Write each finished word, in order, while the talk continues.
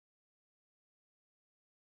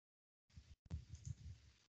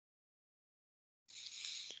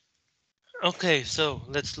Okay, so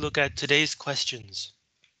let's look at today's questions.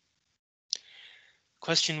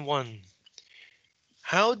 Question 1.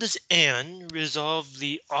 How does Anne resolve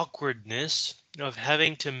the awkwardness of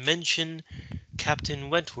having to mention Captain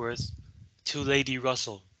Wentworth to Lady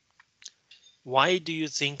Russell? Why do you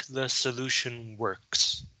think the solution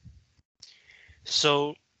works?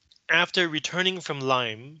 So, after returning from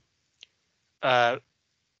Lyme, uh,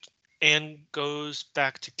 Anne goes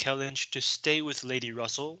back to Kellynch to stay with Lady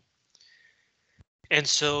Russell. And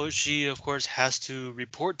so she, of course, has to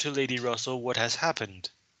report to Lady Russell what has happened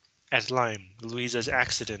at Lyme, Louisa's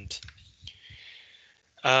accident.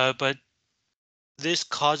 But this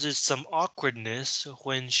causes some awkwardness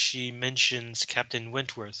when she mentions Captain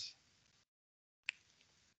Wentworth.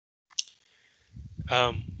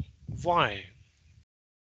 Um, why?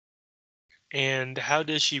 And how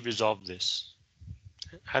does she resolve this?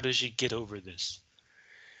 How does she get over this?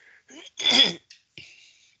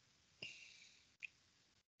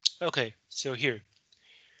 Okay, so here,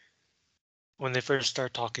 when they first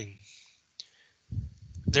start talking,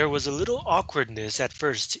 there was a little awkwardness at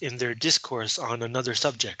first in their discourse on another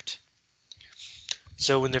subject.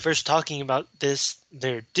 So when they're first talking about this,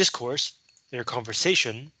 their discourse, their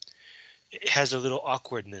conversation, it has a little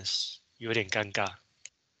awkwardness. 有点尴尬.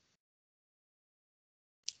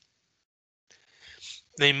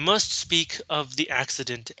 They must speak of the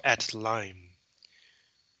accident at Lyme.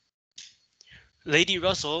 Lady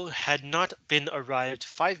Russell had not been arrived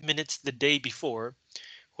 5 minutes the day before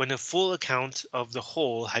when a full account of the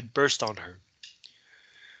whole had burst on her.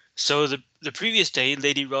 So the previous day,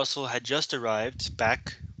 Lady Russell had just arrived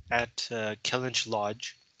back at Kellynch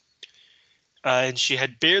Lodge, and she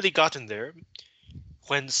had barely gotten there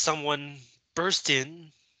when someone burst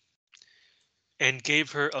in and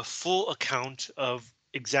gave her a full account of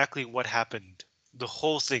exactly what happened, the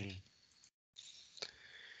whole thing.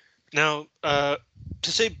 Now, to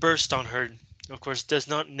say burst on her, of course, does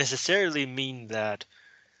not necessarily mean that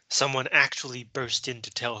someone actually burst in to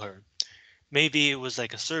tell her. Maybe it was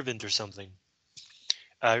like a servant or something,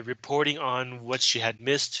 reporting on what she had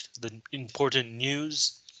missed, the important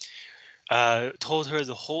news, told her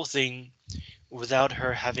the whole thing without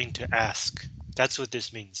her having to ask. That's what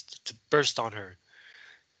this means, to burst on her.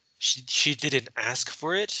 She didn't ask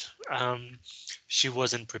for it. She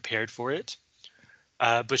wasn't prepared for it,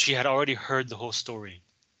 but she had already heard the whole story.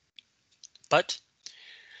 But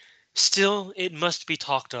still, it must be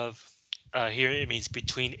talked of. Here it means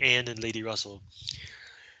between Anne and Lady Russell.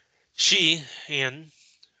 She, Anne,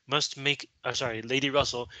 must make, Lady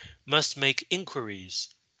Russell must make inquiries,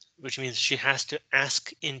 which means she has to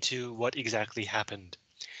ask into what exactly happened.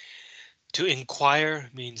 To inquire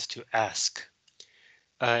means to ask.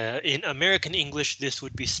 In American English, this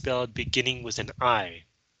would be spelled beginning with an I.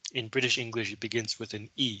 In British English, it begins with an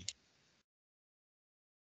E.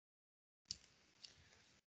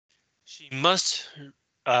 She must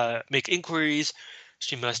make inquiries.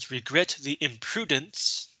 She must regret the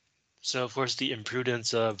imprudence. So, of course, the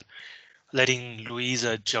imprudence of letting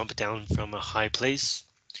Louisa jump down from a high place.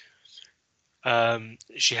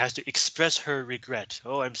 She has to express her regret.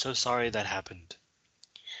 Oh, I'm so sorry that happened.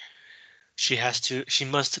 She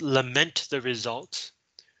must lament the result.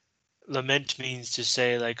 Lament means to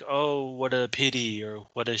say like, oh, what a pity or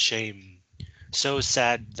what a shame. So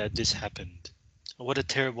sad that this happened. What a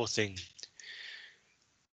terrible thing.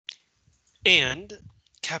 And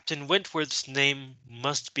Captain Wentworth's name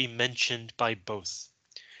must be mentioned by both.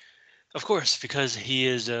 Of course, because he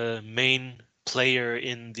is a main player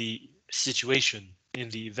in the situation, in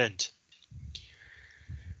the event.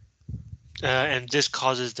 And this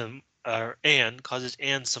causes causes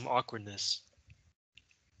Anne some awkwardness.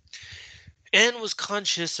 Anne was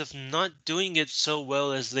conscious of not doing it so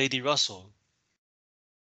well as Lady Russell.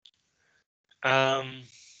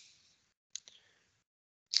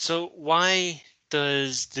 So why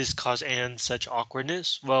does this cause Anne such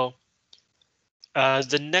awkwardness? Well,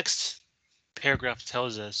 the next paragraph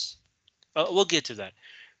tells us. We'll get to that.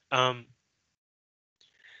 Um,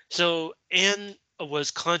 so Anne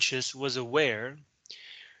was aware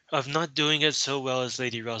of not doing it so well as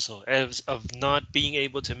Lady Russell, as of not being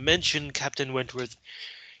able to mention Captain Wentworth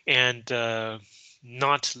and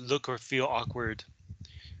not look or feel awkward.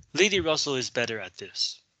 Lady Russell is better at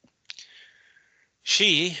this.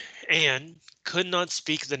 She, Anne, could not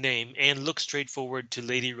speak the name and look straight forward to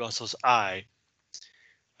Lady Russell's eye.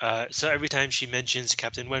 So every time she mentions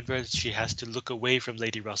Captain Wentworth, she has to look away from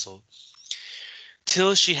Lady Russell.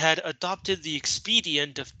 Till she had adopted the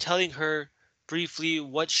expedient of telling her briefly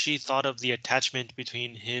what she thought of the attachment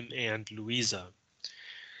between him and Louisa.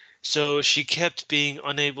 So she kept being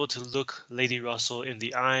unable to look Lady Russell in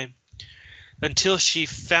the eye, until she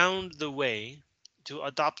found the way. To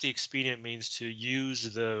adopt the expedient means to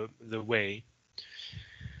use the way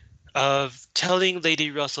of telling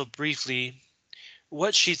Lady Russell briefly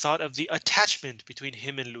what she thought of the attachment between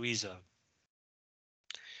him and Louisa.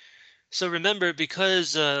 So remember,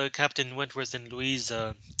 because Captain Wentworth and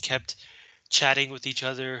Louisa kept chatting with each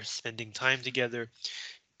other, spending time together,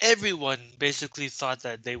 everyone basically thought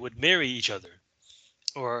that they would marry each other,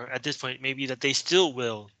 or at this point, maybe that they still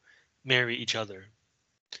will marry each other.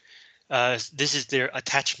 This is their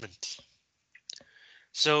attachment.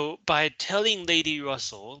 So by telling Lady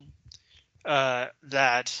Russell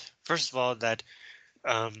that, first of all, that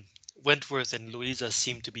Wentworth and Louisa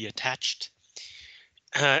seem to be attached,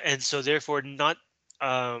 and so therefore not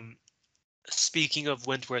speaking of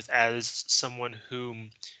Wentworth as someone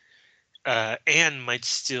whom Anne might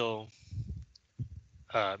still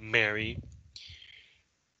marry.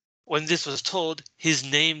 When this was told, his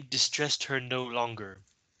name distressed her no longer,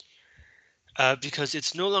 because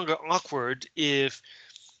it's no longer awkward if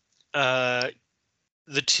uh,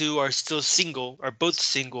 the two are still single, are both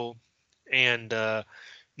single, and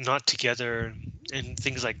not together, and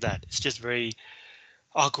things like that. It's just very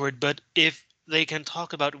awkward. But if they can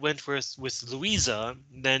talk about Wentworth with Louisa,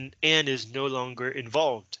 then Anne is no longer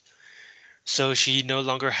involved, so she no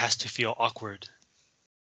longer has to feel awkward.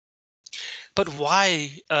 But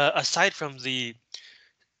why, aside from the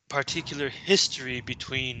particular history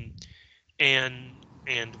between Anne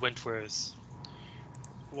and Wentworth,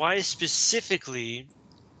 why specifically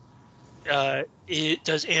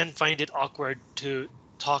does Anne find it awkward to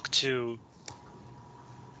talk to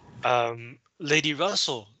Lady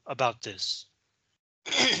Russell about this?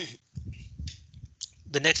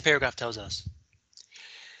 The next paragraph tells us,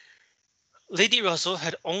 Lady Russell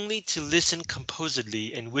had only to listen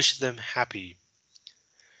composedly and wish them happy.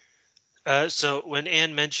 So when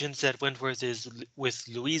Anne mentions that Wentworth is with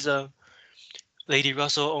Louisa, Lady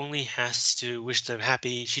Russell only has to wish them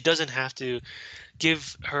happy. She doesn't have to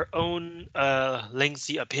give her own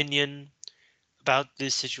lengthy opinion about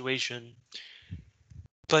this situation.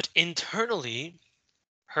 But internally,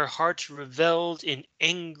 her heart reveled in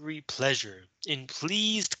angry pleasure, in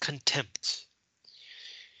pleased contempt,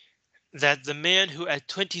 that the man who at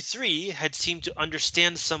 23 had seemed to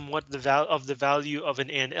understand somewhat the value of an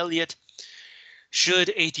Anne Elliot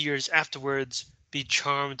should 8 years afterwards be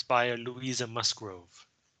charmed by a Louisa Musgrove.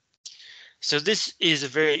 So this is a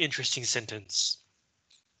very interesting sentence.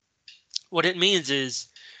 What it means is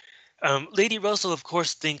Lady Russell, of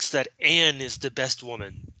course, thinks that Anne is the best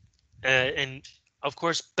woman, and of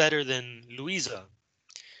course better than Louisa.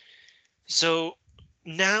 So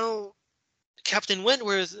now Captain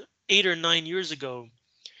Wentworth, 8 or 9 years ago,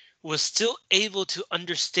 was still able to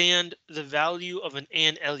understand the value of an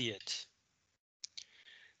Anne Elliot.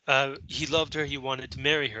 He loved her, he wanted to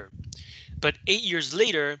marry her. But 8 years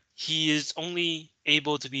later, he is only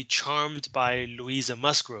able to be charmed by Louisa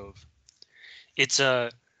Musgrove. It's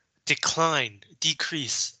a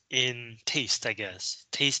decrease in taste, I guess,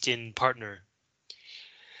 taste in partner,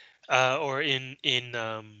 or in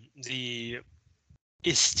the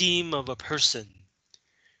esteem of a person.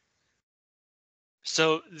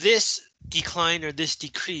 So this decline or this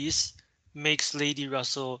decrease makes Lady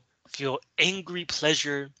Russell feel angry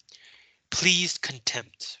pleasure, pleased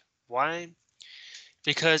contempt. Why?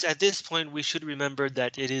 Because at this point we should remember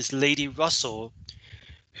that it is Lady Russell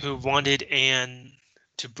who wanted Anne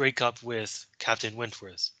to break up with Captain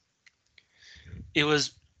Wentworth. It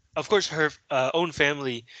was, of course, her own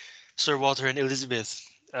family, Sir Walter and Elizabeth,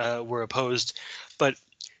 were opposed, but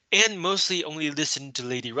Anne mostly only listened to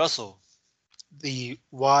Lady Russell, the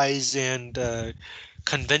wise and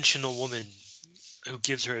conventional woman who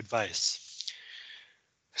gives her advice.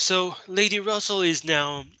 So Lady Russell is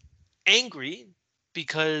now angry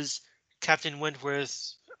because Captain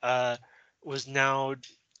Wentworth was now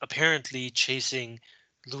apparently chasing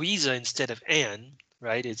Louisa instead of Anne,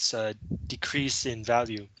 right? It's a decrease in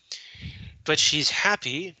value. But she's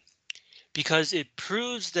happy because it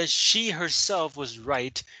proves that she herself was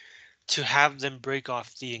right to have them break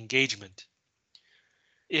off the engagement.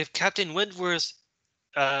 If Captain Wentworth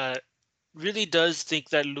uh, really does think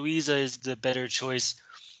that Louisa is the better choice,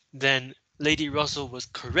 then Lady Russell was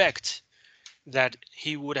correct that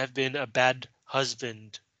he would have been a bad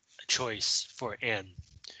husband choice for Anne.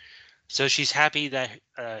 So she's happy that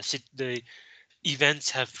the events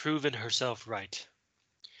have proven herself right.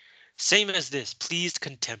 Same as this, pleased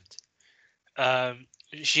contempt. Um,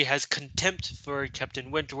 she has contempt for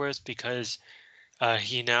Captain Wentworth because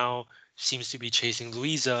he now seems to be chasing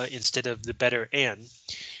Louisa instead of the better Anne.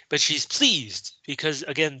 But she's pleased because,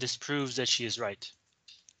 again, this proves that she is right.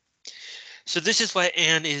 So this is why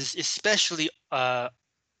Anne is especially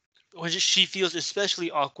she feels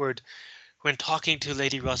especially awkward when talking to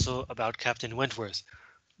Lady Russell about Captain Wentworth,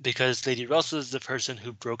 because Lady Russell is the person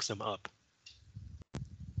who broke them up.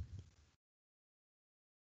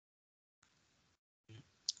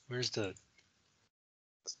 Where's the...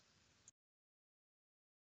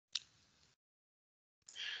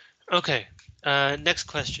 Okay, next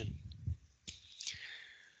question.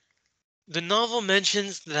 The novel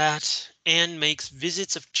mentions that Anne makes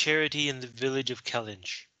visits of charity in the village of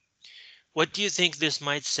Kellynch. What do you think this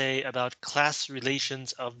might say about class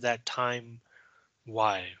relations of that time?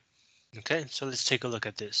 Why? Okay, so let's take a look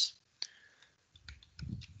at this.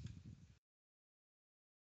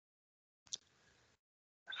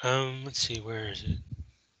 Let's see, where is it?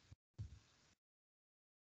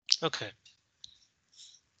 Okay.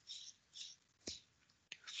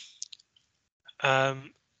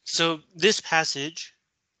 So this passage,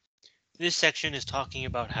 this section is talking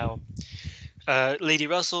about how Lady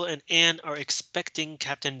Russell and Anne are expecting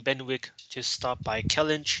Captain Benwick to stop by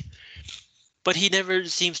Kellynch, but he never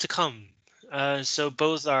seems to come. So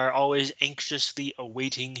both are always anxiously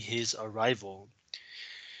awaiting his arrival.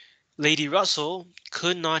 Lady Russell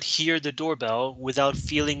could not hear the doorbell without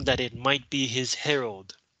feeling that it might be his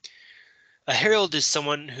herald. A herald is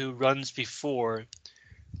someone who runs before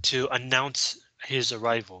to announce his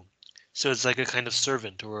arrival. So it's like a kind of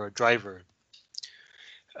servant or a driver.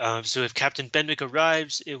 So if Captain Benwick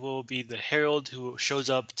arrives, it will be the herald who shows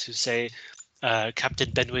up to say, Captain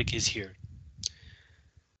Benwick is here.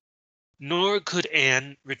 Nor could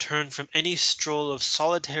Anne return from any stroll of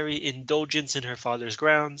solitary indulgence in her father's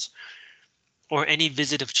grounds, or any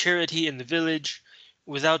visit of charity in the village,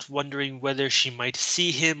 without wondering whether she might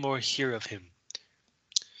see him or hear of him.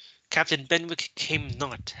 Captain Benwick came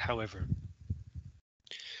not, however.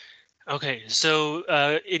 Okay, so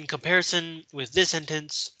in comparison with this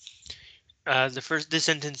sentence, this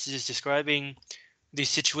sentence is describing the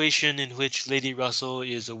situation in which Lady Russell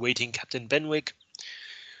is awaiting Captain Benwick.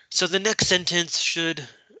 So the next sentence should,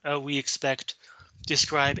 we expect,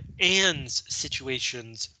 describe Anne's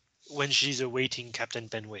situations when she's awaiting Captain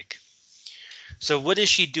Benwick. So what is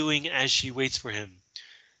she doing as she waits for him?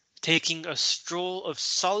 Taking a stroll of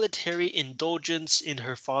solitary indulgence in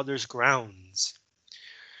her father's grounds.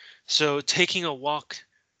 So taking a walk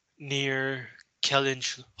near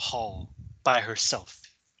Kellynch Hall by herself,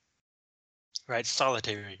 right?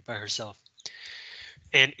 Solitary by herself.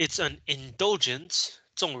 And it's an indulgence,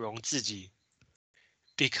 纵容自己,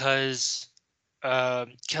 because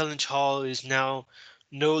Kellynch Hall is now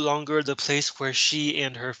no longer the place where she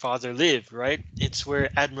and her father live, right? It's where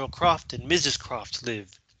Admiral Croft and Mrs. Croft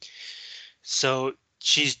live. So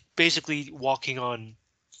she's basically walking on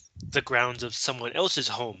the grounds of someone else's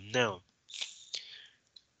home now.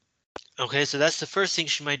 Okay, so that's the first thing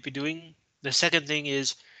she might be doing. The second thing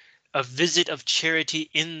is a visit of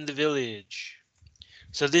charity in the village.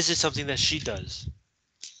 So this is something that she does.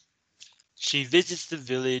 She visits the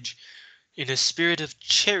village in a spirit of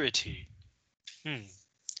charity.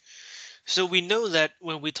 So we know that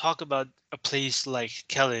when we talk about a place like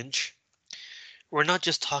Kellynch, we're not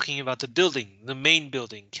just talking about the building, the main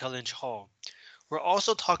building, Kellynch Hall. We're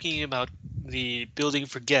also talking about the building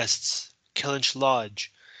for guests, Kellynch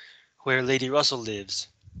Lodge, where Lady Russell lives.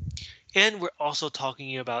 And we're also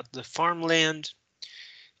talking about the farmland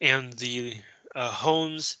and the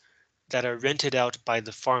homes that are rented out by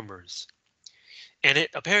the farmers. And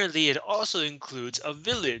apparently it also includes a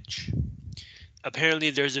village. Apparently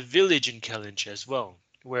there's a village in Kellynch as well,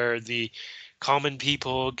 where the common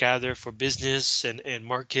people gather for business and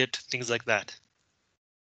market, things like that.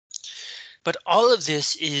 But all of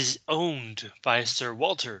this is owned by Sir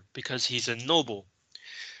Walter because he's a noble.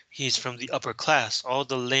 He's from the upper class. All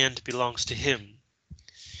the land belongs to him.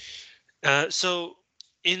 So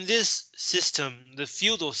in this system, the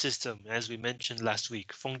feudal system, as we mentioned last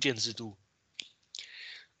week, 封建制度,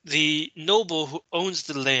 the noble who owns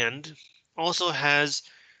the land also has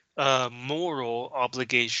a moral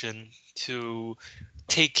obligation to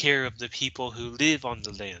take care of the people who live on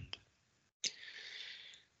the land.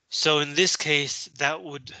 So in this case, that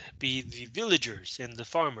would be the villagers and the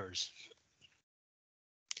farmers.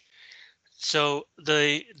 So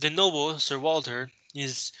the noble, Sir Walter,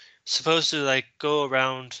 is supposed to like go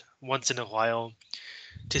around once in a while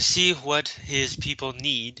to see what his people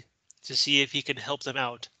need, to see if he can help them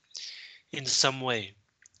out in some way.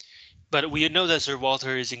 But we know that Sir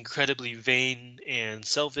Walter is incredibly vain and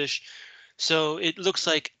selfish, so it looks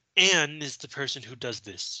like Anne is the person who does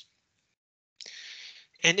this.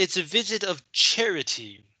 And it's a visit of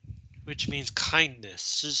charity, which means kindness,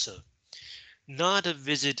 施舍. not a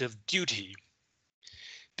visit of duty.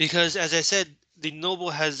 Because, as I said, the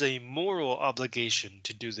noble has a moral obligation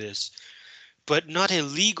to do this, but not a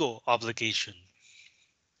legal obligation.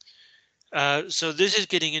 So this is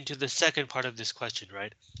getting into the second part of this question,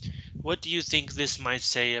 right? What do you think this might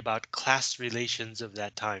say about class relations of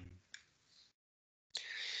that time?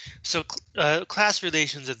 So class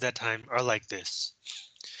relations at that time are like this.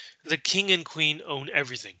 The king and queen own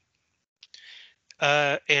everything.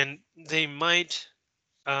 And they might,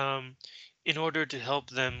 um, in order to help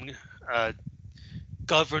them uh,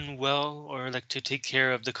 govern well or like to take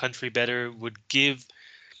care of the country better, would give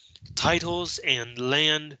titles and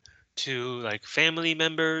land to like family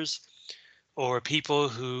members or people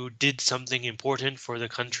who did something important for the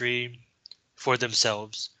country for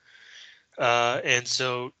themselves. And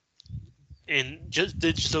so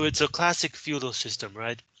so it's a classic feudal system,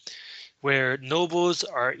 right? Where nobles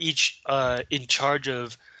are each in charge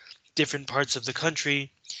of different parts of the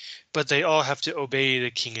country, but they all have to obey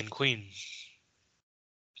the king and queen.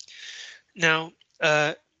 Now,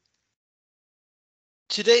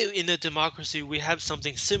 today in a democracy, we have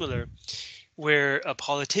something similar where a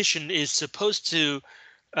politician is supposed to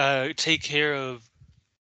take care of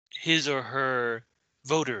his or her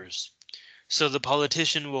voters. So the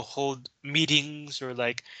politician will hold meetings or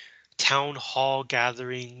like town hall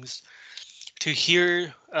gatherings to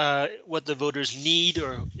hear what the voters need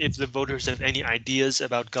or if the voters have any ideas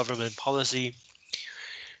about government policy.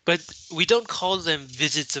 But we don't call them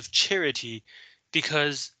visits of charity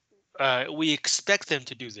because we expect them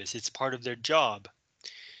to do this. It's part of their job.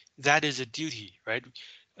 That is a duty, right?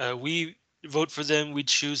 We vote for them, we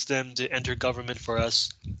choose them to enter government for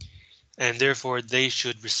us, and therefore they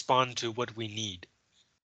should respond to what we need.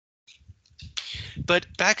 But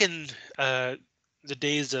back in the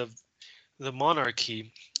days of the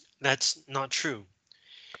monarchy, that's not true.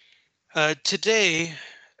 Today,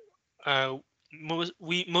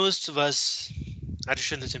 most of us, I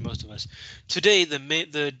shouldn't say most of us. Today,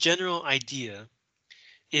 the general idea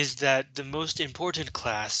is that the most important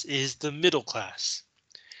class is the middle class,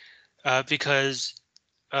 because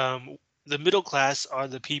the middle class are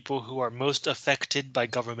the people who are most affected by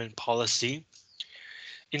government policy,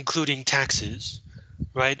 including taxes,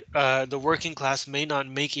 right? The working class may not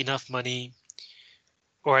make enough money,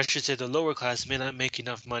 or I should say the lower class may not make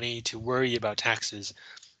enough money to worry about taxes,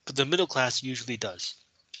 but the middle class usually does.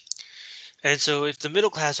 And so if the middle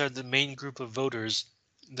class are the main group of voters,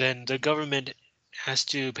 then the government has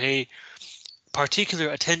to pay particular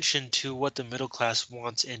attention to what the middle class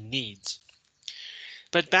wants and needs.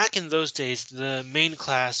 But back in those days, the main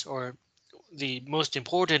class or the most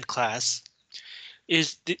important class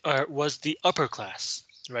was the upper class,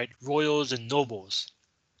 right? Royals and nobles.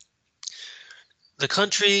 The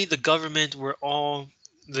country, the government were all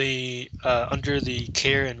the under the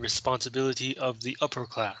care and responsibility of the upper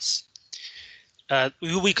class.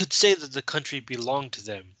 We could say that the country belonged to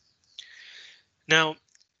them. Now,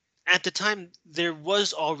 at the time, there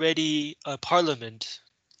was already a parliament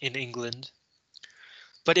in England,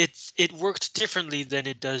 but it worked differently than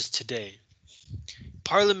it does today.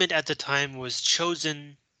 Parliament at the time was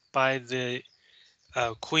chosen by the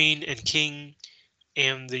Queen and King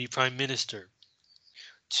and the Prime Minister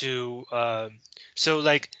to so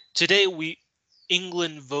like today we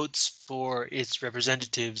England votes for its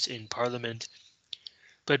representatives in Parliament,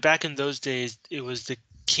 but back in those days it was the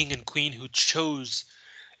King and Queen who chose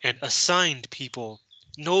and assigned people,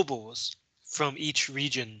 nobles from each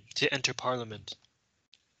region to enter Parliament.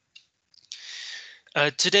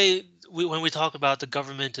 Today, when we talk about the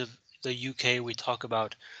government of the UK, we talk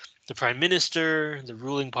about the Prime Minister, the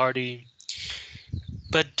ruling party.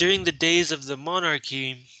 But during the days of the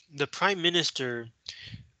monarchy, the Prime Minister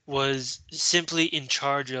was simply in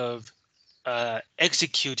charge of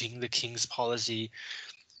executing the king's policy,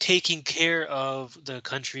 taking care of the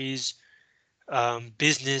country's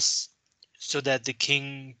business so that the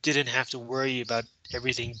king didn't have to worry about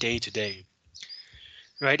everything day to day.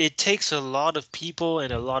 Right? It takes a lot of people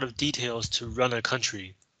and a lot of details to run a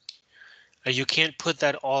country. You can't put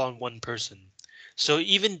that all on one person. So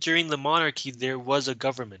even during the monarchy, there was a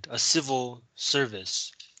government, a civil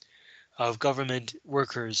service of government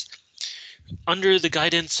workers under the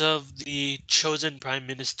guidance of the chosen prime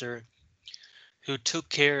minister who took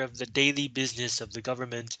care of the daily business of the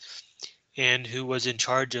government and who was in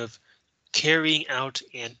charge of carrying out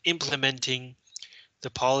and implementing the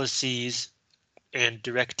policies and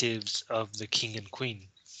directives of the king and queen.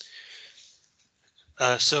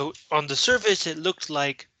 So on the surface, it looks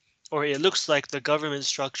like the government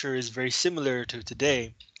structure is very similar to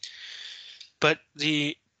today, but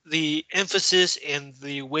the the emphasis and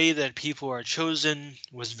the way that people are chosen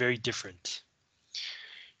was very different,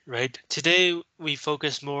 right? Today we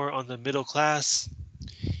focus more on the middle class,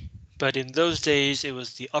 but in those days it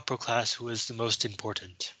was the upper class who was the most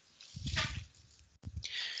important.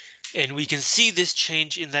 And we can see this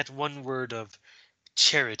change in that one word of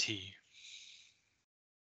charity.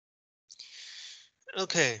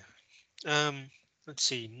 Okay, let's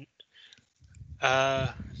see.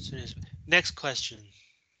 Uh, Next question.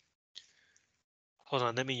 Hold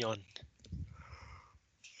on, let me yawn.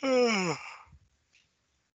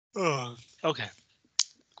 Okay,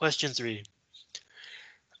 question 3.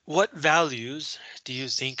 What values do you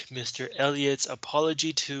think Mr. Eliot's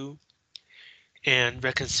apology to and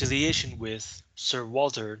reconciliation with Sir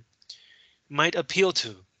Walter might appeal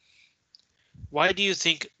to? Why do you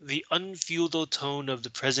think the unfeudal tone of the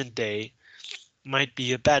present day might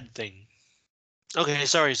be a bad thing? Okay,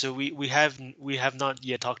 sorry. So we have not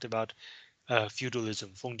yet talked about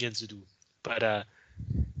feudalism, 封建制度, but I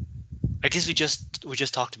guess we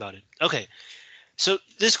just talked about it. Okay, so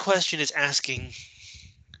this question is asking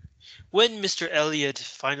when Mr. Eliot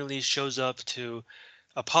finally shows up to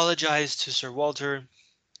apologize to Sir Walter,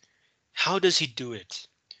 how does he do it?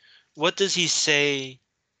 What does he say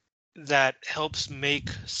that helps make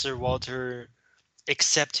Sir Walter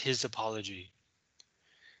accept his apology?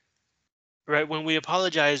 Right, when we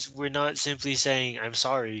apologize, we're not simply saying I'm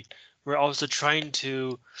sorry. We're also trying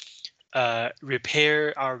to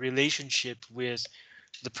repair our relationship with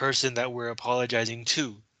the person that we're apologizing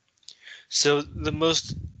to. So the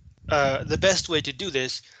best way to do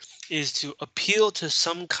this is to appeal to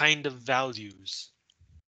some kind of values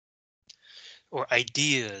or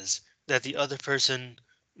ideas that the other person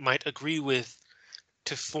might agree with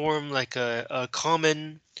to form like a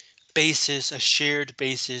common basis, a shared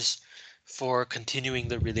basis for continuing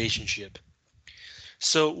the relationship.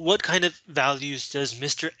 So what kind of values does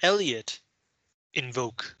Mr. Eliot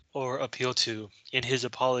invoke or appeal to in his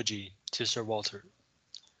apology to Sir Walter?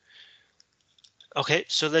 Okay,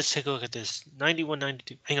 so let's take a look at this. 91,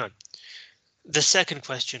 92. Hang on. The second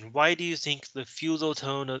question, why do you think the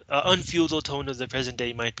unfeudal tone of the present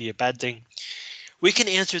day might be a bad thing? We can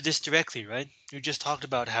answer this directly, right? We just talked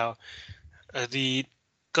about how the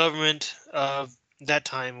government of that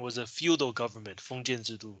time was a feudal government, 封建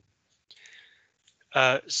制度.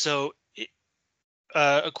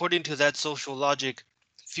 According to that social logic,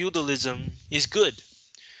 feudalism is good,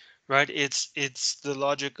 right? It's the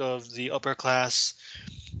logic of the upper class,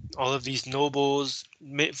 all of these nobles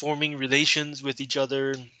forming relations with each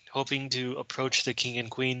other, hoping to approach the king and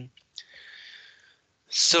queen.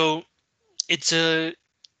 So it's a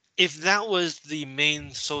if that was the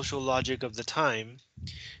main social logic of the time,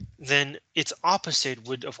 then its opposite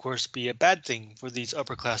would of course be a bad thing for these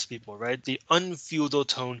upper class people, right? The unfeudal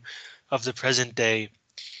tone of the present day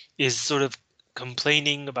is sort of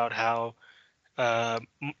complaining about how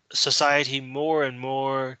society more and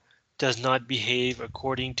more does not behave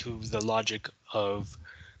according to the logic of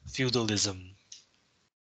feudalism.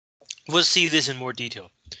 We'll see this in more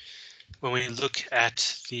detail when we look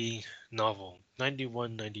at the novel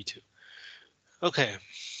 91, 92. Okay.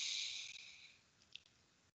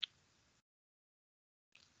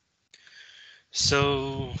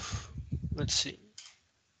 So let's see.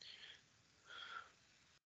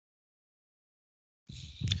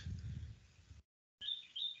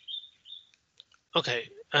 Okay.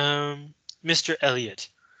 Mr. Eliot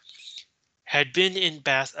had been in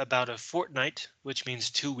Bath about a fortnight, which means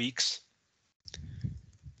 2 weeks.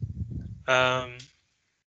 Um,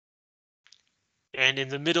 and in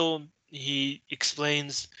the middle, he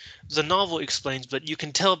explains, the novel explains, but you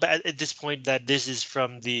can tell at this point that this is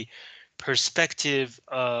from the perspective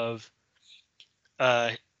of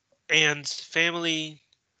Anne's family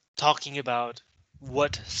talking about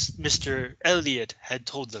what Mr. Eliot had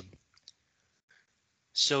told them.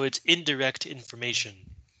 So it's indirect information.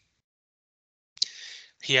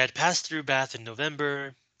 He had passed through Bath in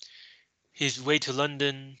November, his way to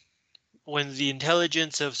London, when the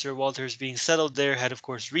intelligence of Sir Walter's being settled there had of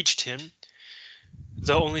course reached him,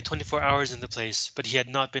 though only 24 hours in the place, but he had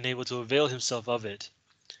not been able to avail himself of it.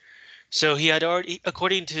 So he had already,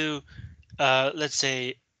 according to, let's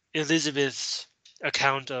say, Elizabeth's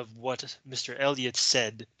account of what Mr. Eliot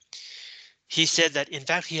said, he said that in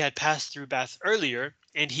fact he had passed through Bath earlier,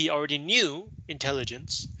 and he already knew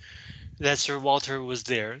intelligence that Sir Walter was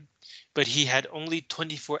there, but he had only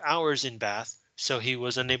 24 hours in Bath, so he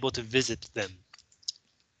was unable to visit them.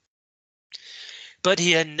 But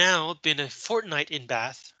he had now been a fortnight in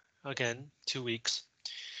Bath, again, 2 weeks,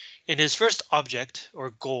 and his first object, or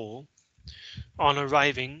goal, on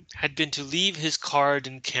arriving, had been to leave his card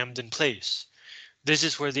in Camden Place. This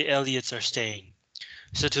is where the Elliots are staying.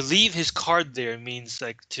 So to leave his card there means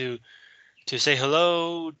like to say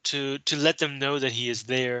hello, to let them know that he is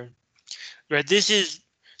there. Right? This is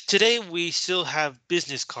today we still have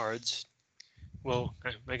business cards. Well,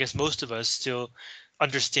 I guess most of us still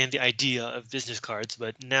understand the idea of business cards,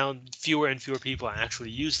 but now fewer and fewer people actually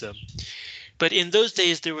use them. But in those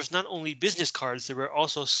days, there was not only business cards, there were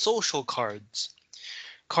also social cards,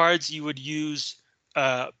 cards you would use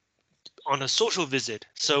uh, on a social visit.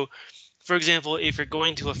 So, for example, if you're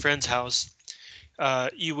going to a friend's house,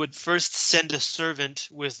 you would first send a servant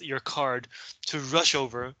with your card to rush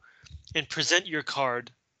over and present your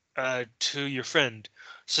card to your friend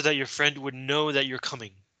so that your friend would know that you're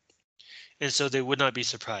coming and so they would not be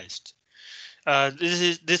surprised.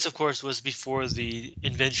 This of course was before the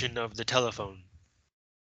invention of the telephone.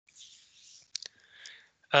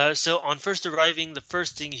 So on first arriving, the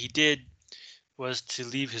first thing he did was to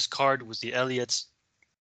leave his card with the Elliots,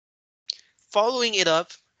 following it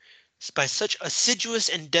up by such assiduous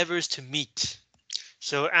endeavors to meet.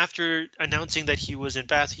 So after announcing that he was in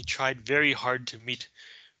Bath, he tried very hard to meet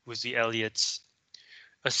with the Elliots.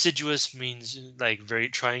 Assiduous means like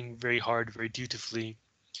trying very hard, very dutifully.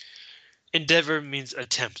 Endeavor means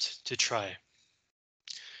attempt, to try.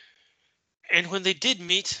 And when they did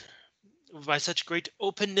meet, by such great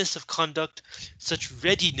openness of conduct, such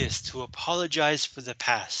readiness to apologize for the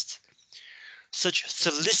past, such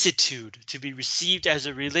solicitude to be received as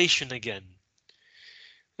a relation again,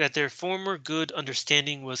 that their former good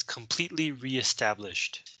understanding was completely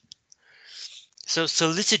re-established. So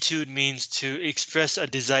solicitude means to express a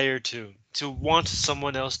desire to want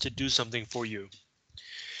someone else to do something for you.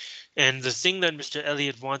 And the thing that Mr.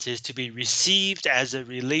 Elliot wants is to be received as a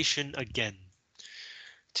relation again,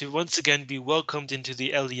 to once again be welcomed into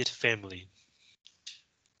the Elliot family.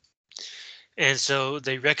 And so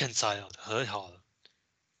they reconciled. 和好了.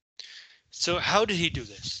 So how did he do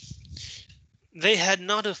this? They had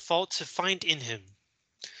not a fault to find in him.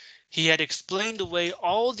 He had explained away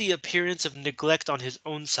all the appearance of neglect on his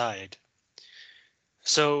own side.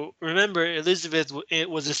 So remember, Elizabeth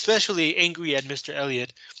was especially angry at Mr.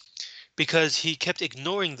 Elliot because he kept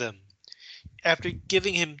ignoring them after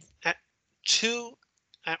giving him two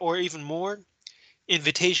or even more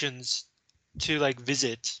invitations to like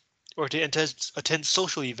visit or to attend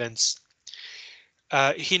social events.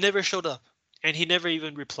 He never showed up and he never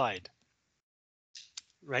even replied.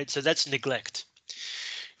 Right, so that's neglect.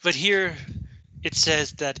 But here it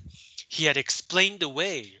says that he had explained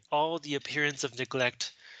away all the appearance of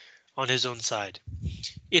neglect on his own side.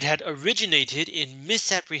 It had originated in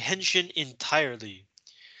misapprehension entirely.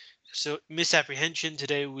 So misapprehension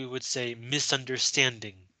today we would say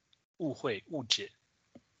misunderstanding. 误会,误解.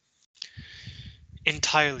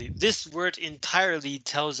 Entirely. This word entirely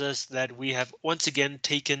tells us that we have once again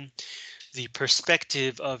taken the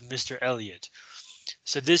perspective of Mr. Elliot.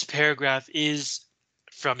 So this paragraph is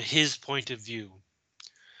from his point of view,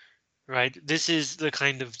 right? This is the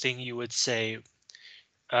kind of thing you would say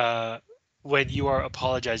when you are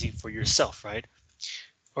apologizing for yourself, right?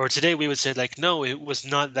 Or today we would say like, no, it was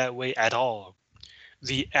not that way at all.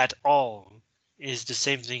 The at all is the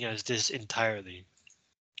same thing as this entirely.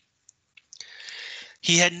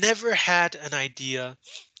 He had never had an idea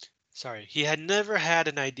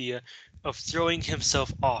of throwing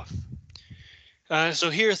himself off. So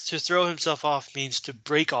here to throw himself off means to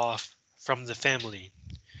break off from the family,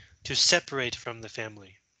 to separate from the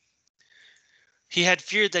family. He had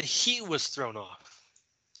feared that he was thrown off,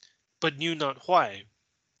 but knew not why.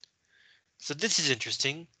 So this is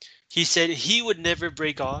interesting. He said he would never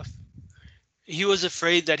break off. He was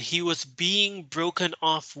afraid that he was being broken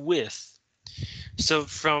off with. So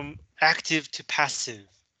from active to passive.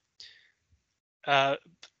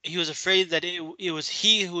 He was afraid that it was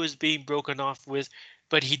he who was being broken off with,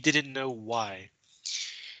 but he didn't know why.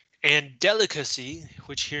 And delicacy,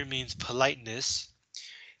 which here means politeness,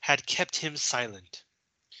 had kept him silent.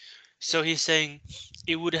 So he's saying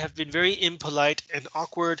it would have been very impolite and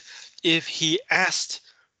awkward if he asked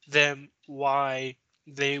them why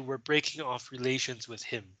they were breaking off relations with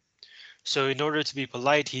him. So in order to be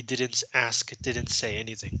polite, he didn't say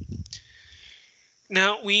anything.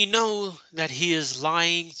 Now we know that he is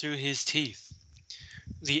lying through his teeth.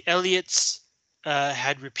 The Elliots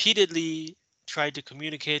had repeatedly tried to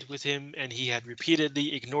communicate with him and he had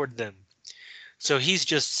repeatedly ignored them. So he's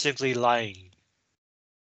just simply lying.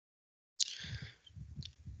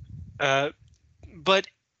 But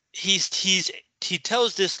he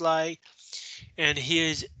tells this lie and he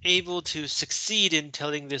is able to succeed in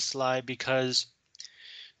telling this lie because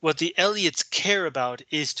What the Elliots care about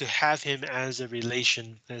is to have him as a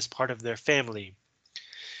relation, as part of their family.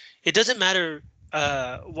 It doesn't matter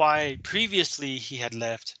why previously he had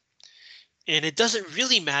left, and it doesn't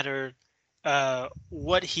really matter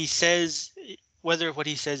what he says, whether what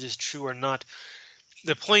he says is true or not.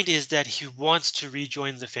 The point is that he wants to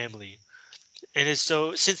rejoin the family. And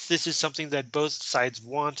so since this is something that both sides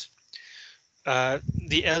want,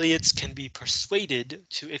 the Elliots can be persuaded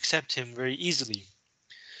to accept him very easily.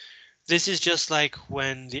 This is just like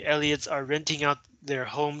when the Elliots are renting out their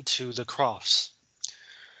home to the Crofts.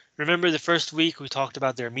 Remember the first week we talked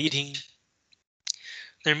about their meeting?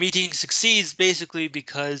 Their meeting succeeds basically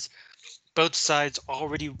because both sides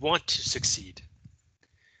already want to succeed.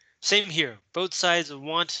 Same here. Both sides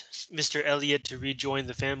want Mr. Elliot to rejoin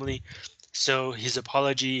the family, so his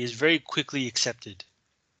apology is very quickly accepted.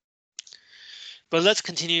 But let's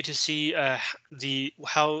continue to see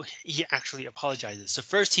how he actually apologizes. So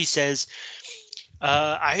first he says,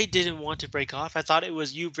 I didn't want to break off. I thought it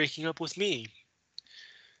was you breaking up with me.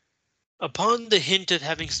 Upon the hint of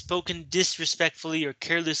having spoken disrespectfully or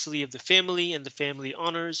carelessly of the family and the family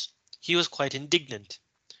honors, he was quite indignant.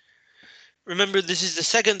 Remember, this is the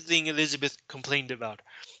second thing Elizabeth complained about,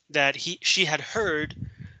 that she had heard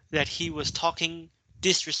that he was talking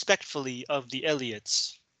disrespectfully of the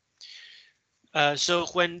Elliots. So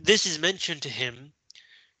when this is mentioned to him,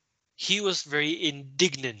 he was very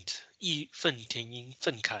indignant. 义愤填膺,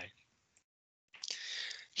愤慨.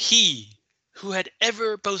 He, who had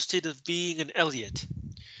ever boasted of being an Elliot,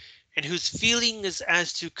 and whose feelings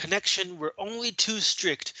as to connection were only too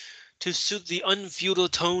strict to suit the unfeudal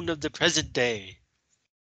tone of the present day.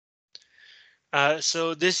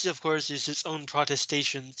 So this, of course, is his own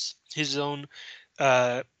protestations, his own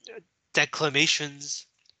uh, declamations,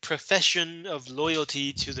 profession of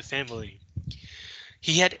loyalty to the family.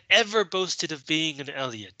 He had ever boasted of being an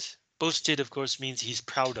Elliot. Boasted, of course, means he's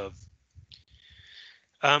proud of.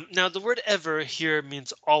 Now, the word ever here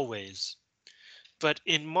means always, but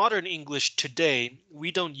in modern English today, we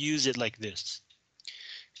don't use it like this.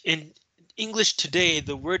 In English today,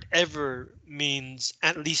 the word ever means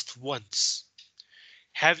at least once.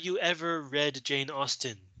 Have you ever read Jane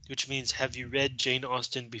Austen? Which means, have you read Jane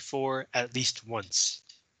Austen before at least once?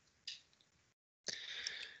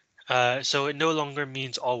 So it no longer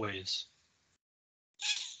means always.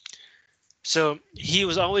 So he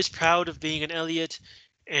was always proud of being an Elliot,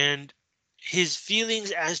 and his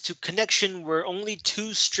feelings as to connection were only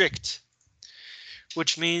too strict,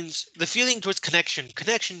 which means the feeling towards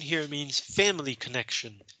connection here means family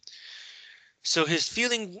connection. So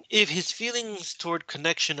if his feelings toward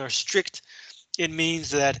connection are strict, it means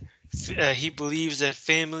that he believes that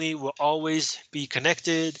family will always be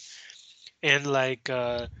connected, and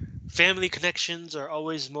family connections are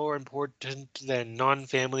always more important than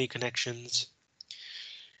non-family connections.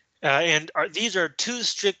 These are too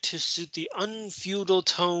strict to suit the unfeudal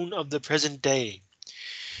tone of the present day.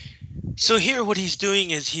 So here what he's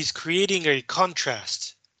doing is he's creating a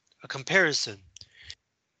contrast, a comparison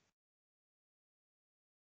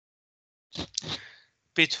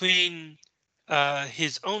between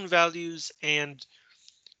his own values and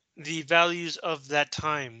the values of that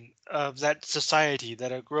time, of that society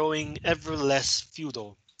that are growing ever less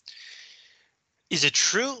feudal. Is it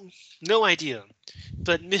true? No idea.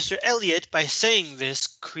 But Mr. Elliot, by saying this,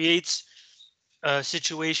 creates a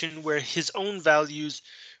situation where his own values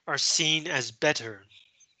are seen as better,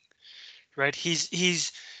 right?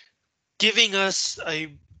 He's giving us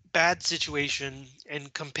a bad situation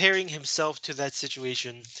and comparing himself to that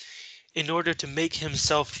situation in order to make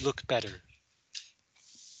himself look better.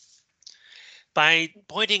 By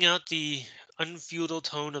pointing out the unfeudal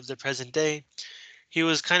tone of the present day, he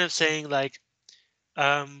was kind of saying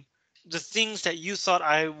the things that you thought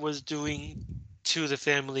I was doing to the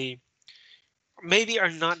family maybe are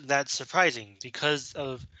not that surprising because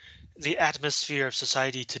of the atmosphere of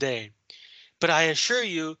society today. But I assure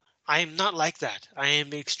you, I am not like that. I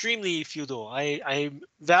am extremely feudal. I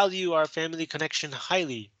value our family connection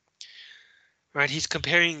highly. Right? He's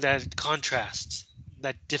comparing that contrast,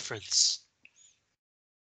 that difference.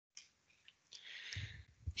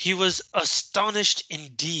 He was astonished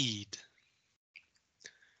indeed.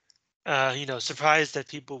 Surprised that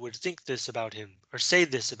people would think this about him or say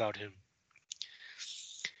this about him.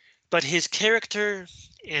 But his character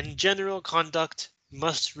and general conduct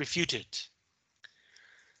must refute it.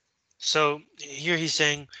 So here he's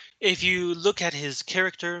saying, if you look at his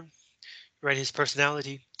character, right, his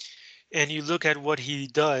personality, and you look at what he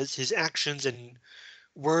does, his actions and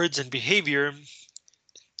words and behavior,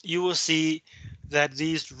 you will see that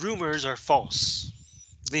these rumors are false.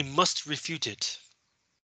 They must refute it.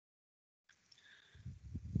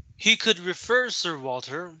 He could refer Sir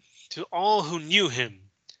Walter to all who knew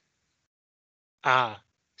him. Ah,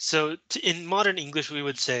 so in modern English we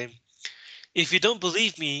would say, if you don't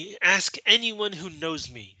believe me, ask anyone who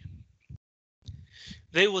knows me.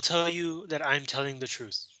 They will tell you that I'm telling the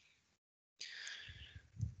truth.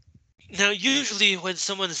 Now, usually when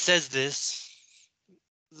someone says this,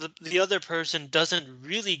 the other person doesn't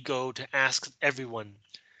really go to ask everyone.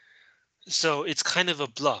 So it's kind of a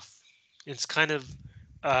bluff. It's kind of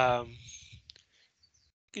um,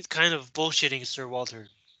 it's kind of bullshitting Sir Walter.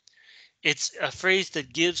 It's a phrase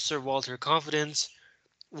that gives Sir Walter confidence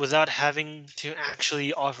without having to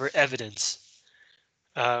actually offer evidence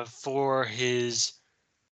for his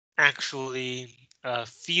actually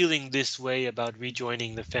feeling this way about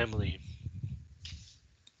rejoining the family.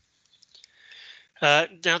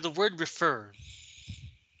 Now the word refer.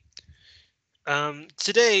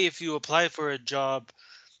 Today, if you apply for a job,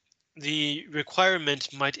 the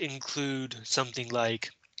requirement might include something like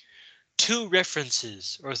 2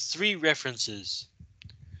 references or 3 references.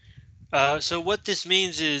 So what this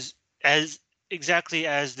means is, as exactly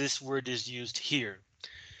as this word is used here,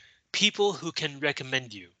 people who can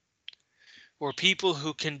recommend you, or people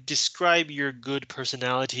who can describe your good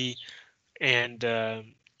personality and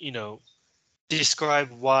you know describe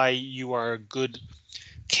why you are a good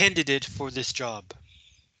candidate for this job.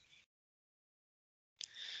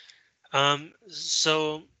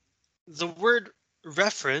 So the word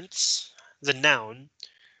reference, the noun,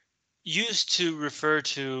 used to refer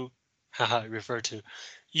to, haha, refer to,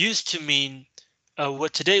 used to mean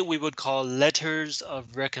what today we would call letters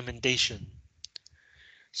of recommendation.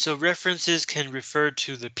 So references can refer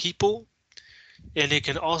to the people, and it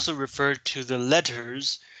can also refer to the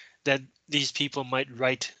letters that these people might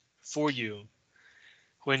write for you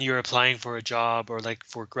when you're applying for a job or like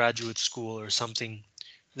for graduate school or something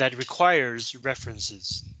that requires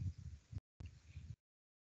references.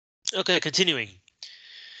 Okay, continuing.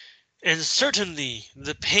 And certainly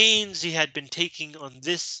the pains he had been taking on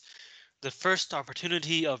this, the first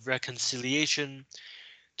opportunity of reconciliation,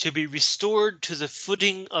 to be restored to the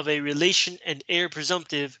footing of a relation and heir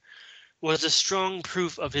presumptive, was a strong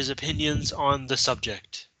proof of his opinions on the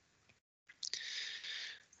subject.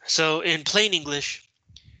 So in plain English,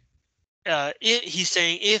 he's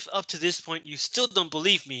saying, if up to this point you still don't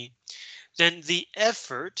believe me, then the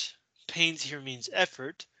effort, pains here means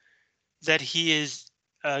effort, that he is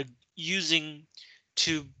uh, using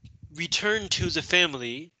to return to the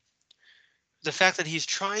family, the fact that he's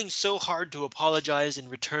trying so hard to apologize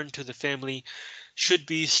and return to the family should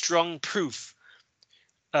be strong proof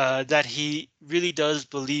that he really does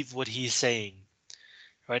believe what he's saying,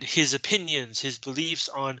 right? His opinions, his beliefs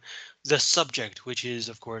on the subject, which is,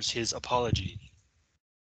 of course, his apology.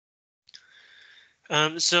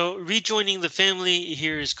 So rejoining the family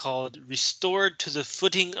here is called restored to the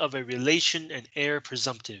footing of a relation and heir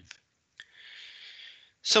presumptive.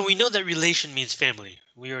 So we know that relation means family.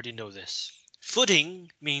 We already know this. Footing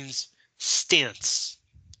means stance,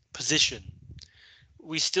 position.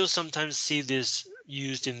 We still sometimes see this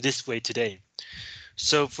used in this way today.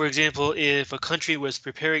 So for example, if a country was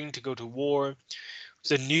preparing to go to war,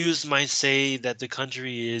 the news might say that the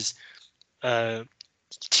country is uh,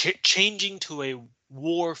 changing to a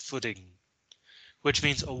war footing, which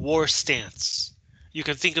means a war stance. You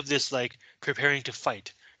can think of this like preparing to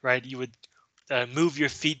fight, right? You would move your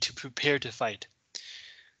feet to prepare to fight.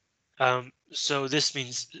 So this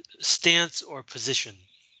means stance or position.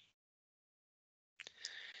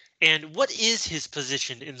 And what is his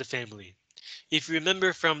position in the family? If you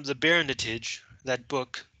remember from the Baronetage, that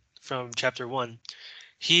book from chapter 1,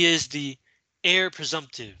 he is the heir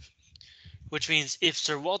presumptive, which means if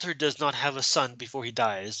Sir Walter does not have a son before he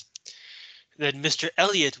dies, then Mr.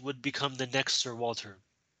 Elliot would become the next Sir Walter.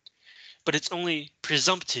 But it's only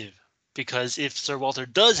presumptive, because if Sir Walter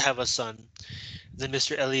does have a son, then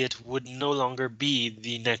Mr. Elliot would no longer be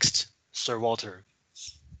the next Sir Walter.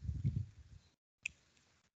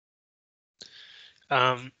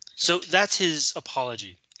 So that's his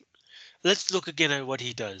apology. Let's look again at what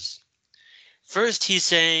he does. First, he's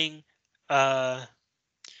saying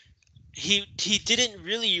he didn't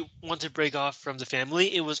really want to break off from the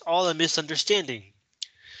family. It was all a misunderstanding.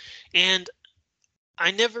 And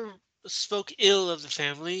I never spoke ill of the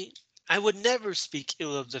family. I would never speak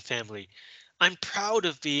ill of the family. I'm proud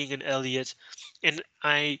of being an Elliot, and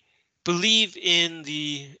I believe in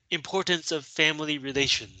the importance of family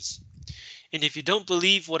relations. And if you don't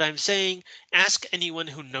believe what I'm saying, ask anyone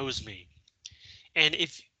who knows me. And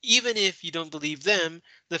even if you don't believe them,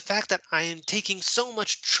 the fact that I am taking so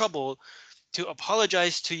much trouble to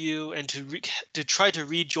apologize to you and to try to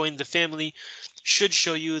rejoin the family should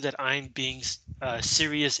show you that I'm being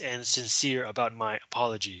serious and sincere about my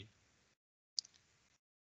apology.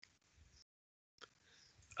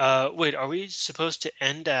 Wait, are we supposed to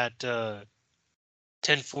end at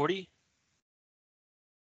 10:40?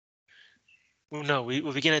 No, we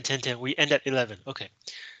begin at 10:10. We end at 11. Okay.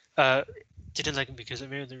 Uh, didn't like him because I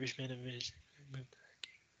married the rich man.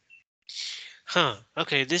 Huh.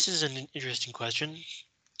 Okay, this is an interesting question.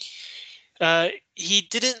 He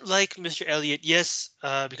didn't like Mr. Elliot, yes,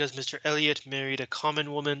 because Mr. Elliot married a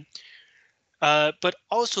common woman, but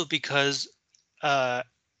also because uh,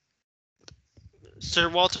 Sir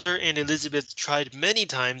Walter and Elizabeth tried many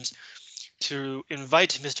times to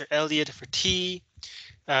invite Mr. Elliot for tea,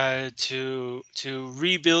 to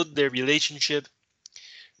rebuild their relationship,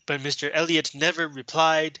 but Mr. Elliot never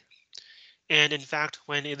replied. And in fact,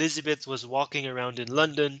 when Elizabeth was walking around in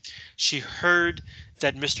London, she heard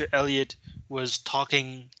that Mr. Elliot was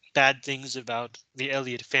talking bad things about the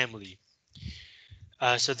Elliot family.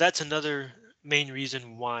 So that's another main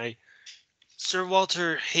reason why Sir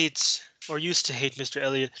Walter hates or used to hate Mr.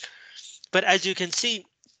 Elliot. But as you can see,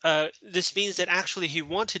 this means that actually he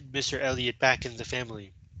wanted Mr. Elliot back in the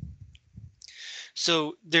family.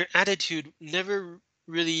 So their attitude never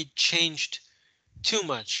really changed too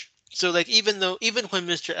much. So like even when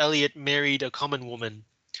Mr. Elliot married a common woman,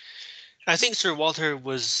 I think Sir Walter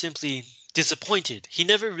was simply disappointed. He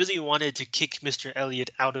never really wanted to kick Mr.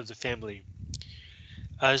 Elliot out of the family.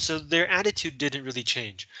 So their attitude didn't really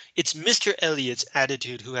change. It's Mr. Elliot's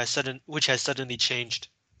attitude which has suddenly changed.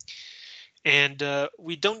 And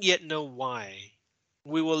we don't yet know why.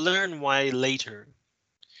 We will learn why later.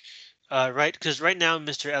 Right? Because right now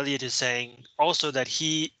Mr. Elliot is saying also that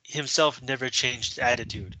he himself never changed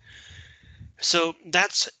attitude. So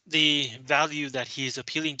that's the value that he's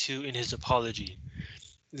appealing to in his apology.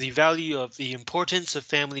 The value of the importance of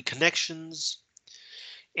family connections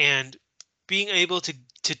and being able to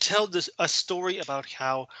tell this a story about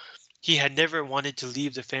how he had never wanted to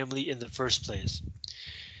leave the family in the first place.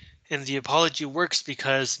 And the apology works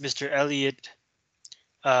because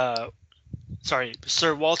uh,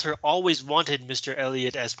 Sir Walter always wanted Mr.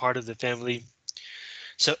 Elliot as part of the family.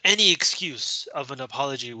 So any excuse of an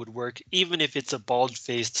apology would work, even if it's a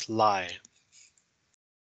bald-faced lie.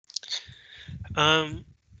 Um,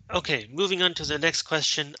 okay, moving on to the next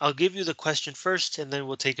question. I'll give you the question first, and then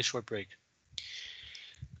we'll take a short break.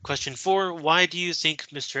 Question 4. Why do you think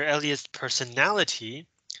Mr. Elliot's personality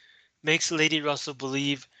makes Lady Russell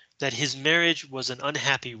believe that his marriage was an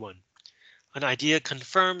unhappy one? An idea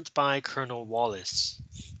confirmed by Colonel Wallace.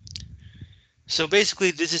 So basically,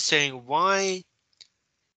 this is saying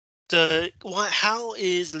how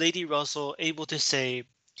is Lady Russell able to say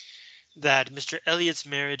that Mr. Elliot's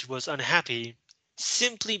marriage was unhappy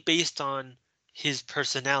simply based on his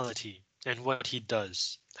personality and what he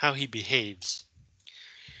does, how he behaves.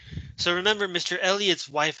 So remember, Mr. Elliot's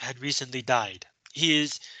wife had recently died. He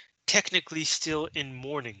is technically still in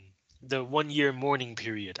mourning, the 1 year mourning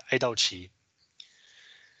period, 哀悼期.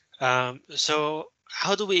 So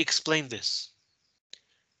how do we explain this?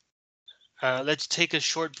 Let's take a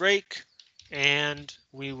short break and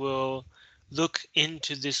we will look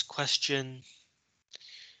into this question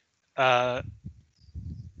uh,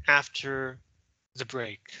 after the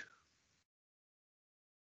break.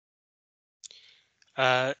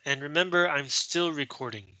 And remember, I'm still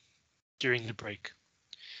recording during the break.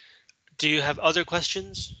 Do you have other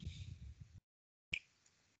questions?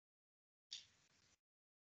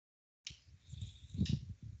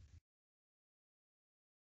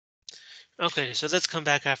 Okay, so let's come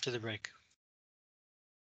back after the break.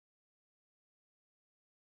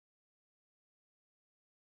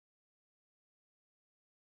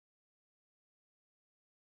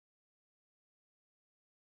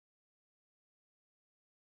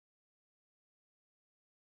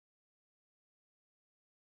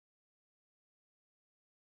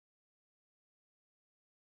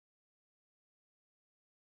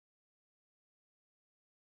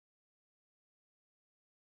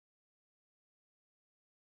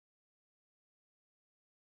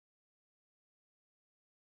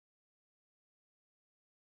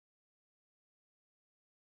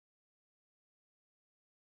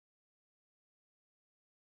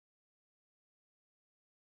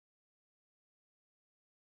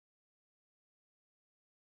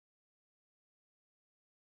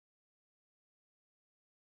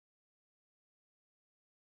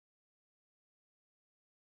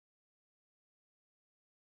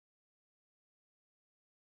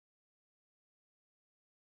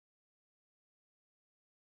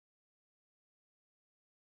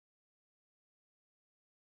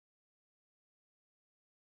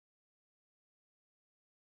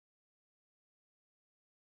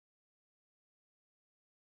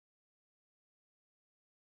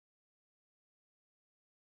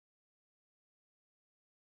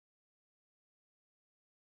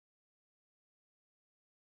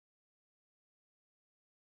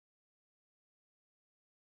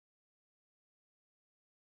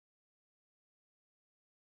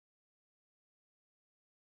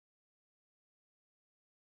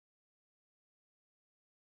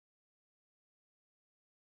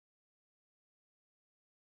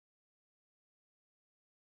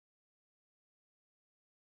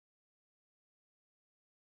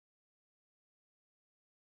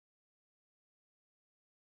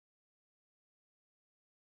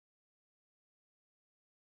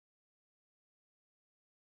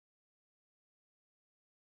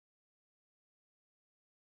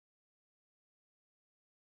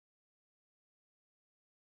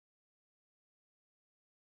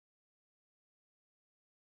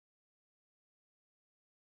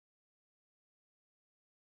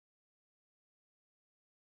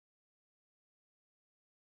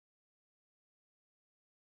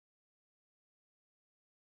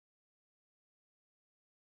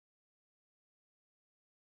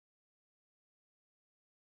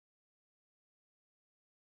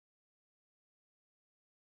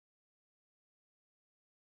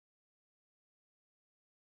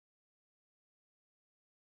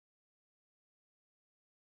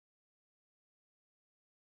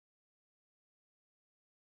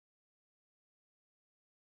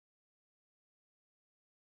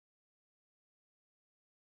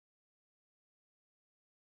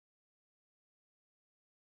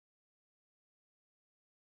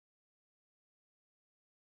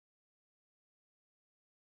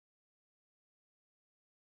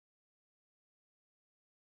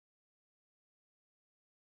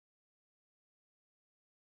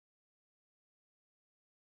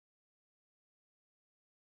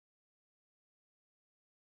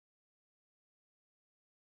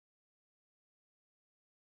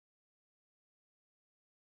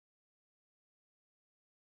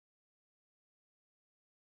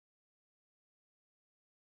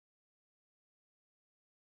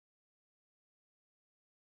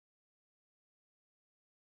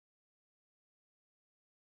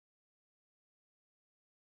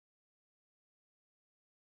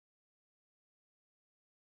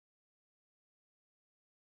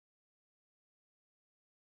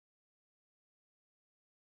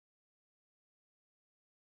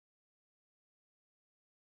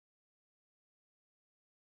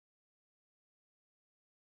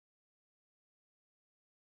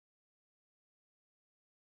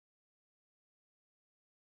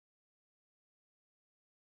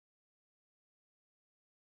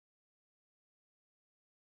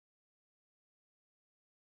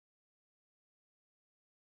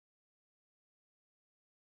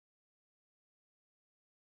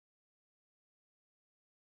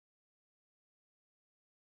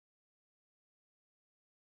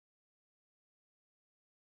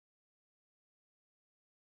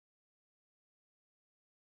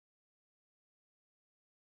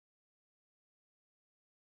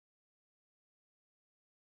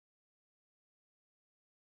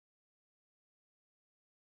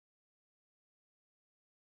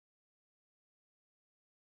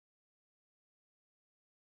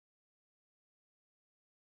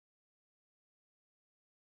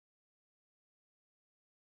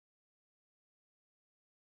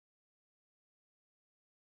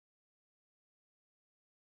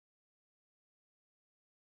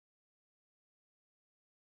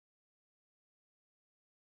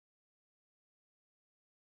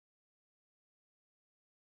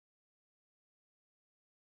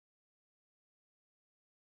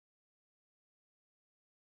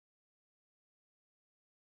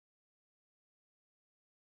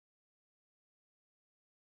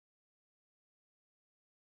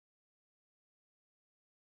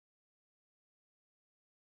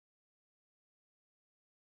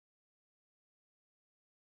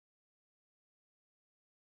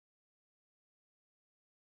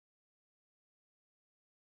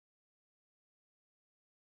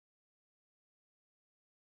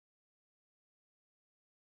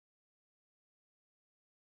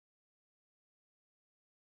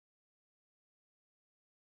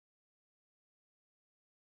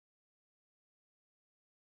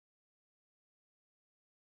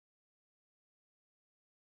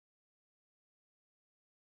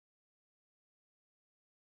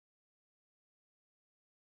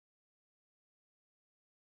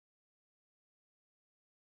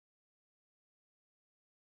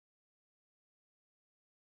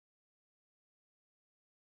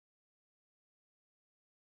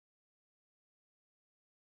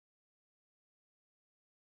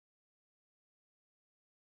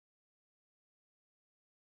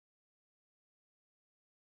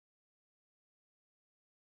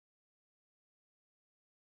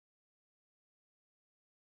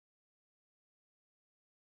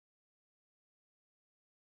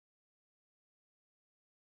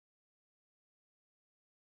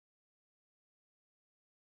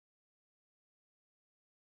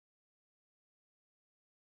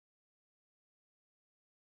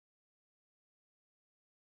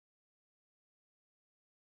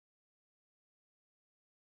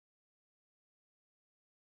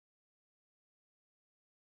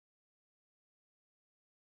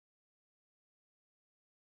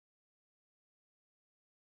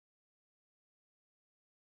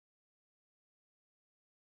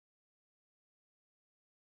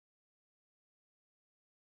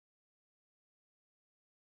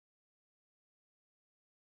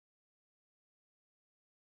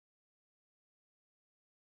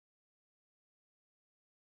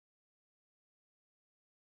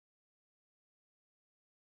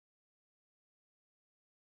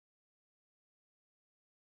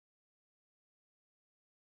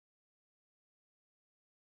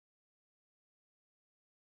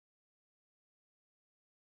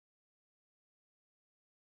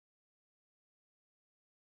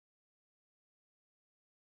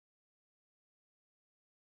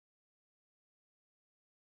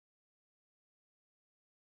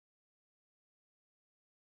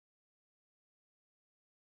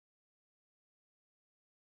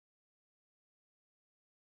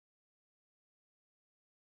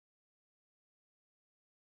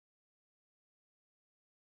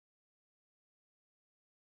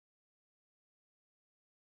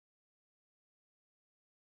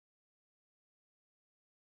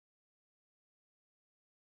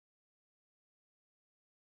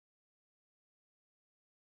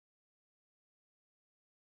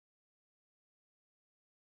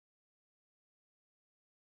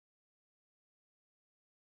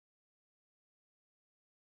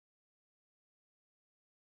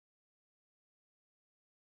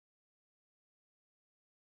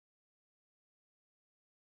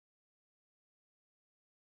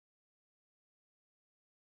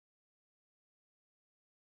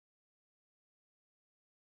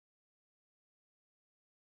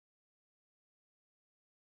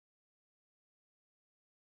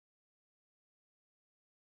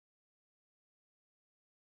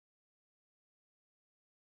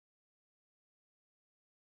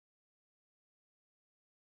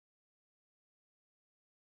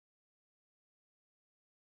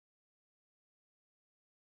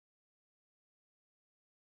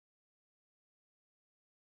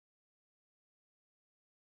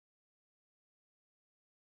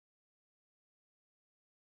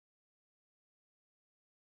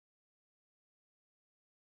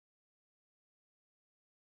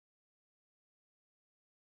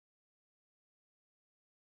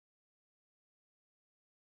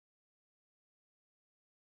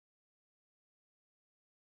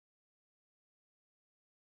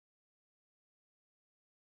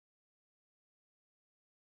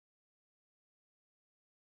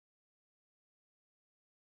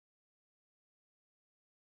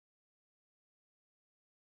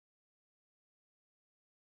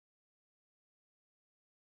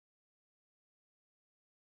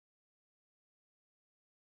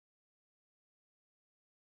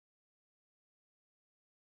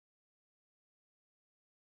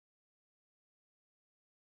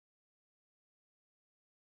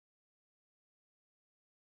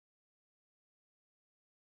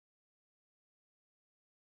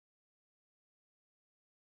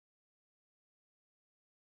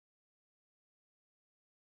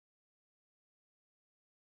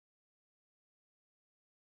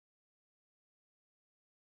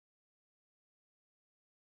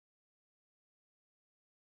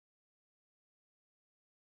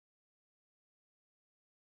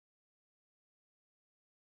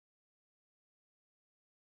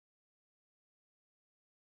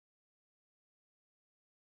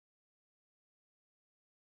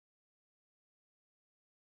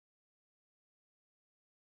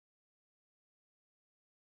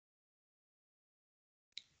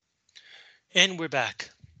 And we're back.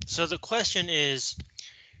 So the question is,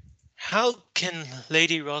 how can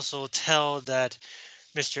Lady Russell tell that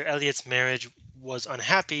Mr. Elliot's marriage was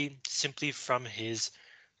unhappy simply from his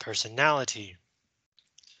personality?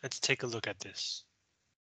 Let's take a look at this.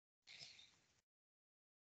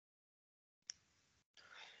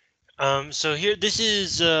 So here, this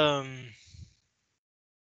is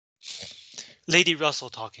Lady Russell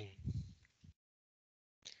talking.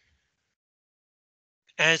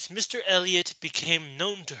 As Mr. Elliot became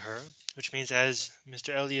known to her, which means as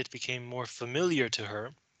Mr. Elliot became more familiar to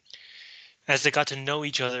her, as they got to know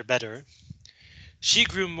each other better, she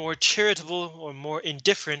grew more charitable or more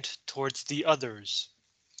indifferent towards the others.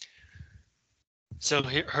 So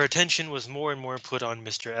her attention was more and more put on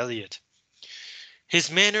Mr. Elliot.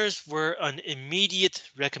 His manners were an immediate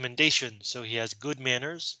recommendation, so he has good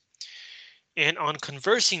manners. And on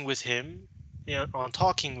conversing with him, on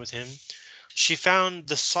talking with him, she found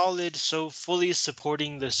the solid so fully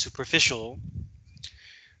supporting the superficial.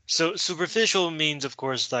 So superficial means, of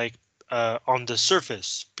course, like on the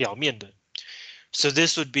surface, 表面的. So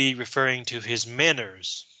this would be referring to his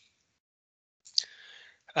manners.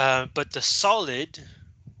 But the solid,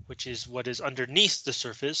 which is what is underneath the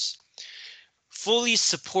surface, fully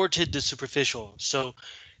supported the superficial. So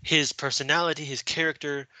his personality, his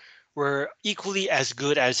character were equally as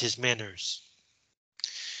good as his manners.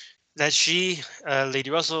 That she, Lady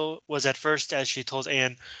Russell, was at first, as she told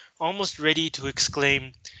Anne, almost ready to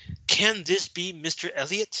exclaim, "Can this be Mr.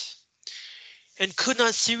 Elliot?" and could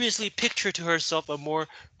not seriously picture to herself a more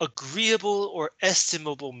agreeable or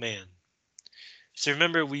estimable man. So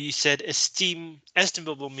remember, we said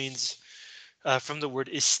estimable means from the word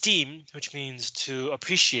esteem, which means to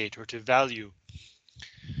appreciate or to value.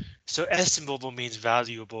 So estimable means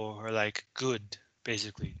valuable or like good,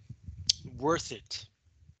 basically. Worth it.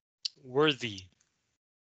 Worthy.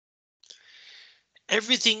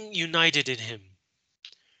 Everything united in him.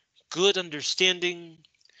 Good understanding,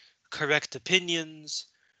 correct opinions,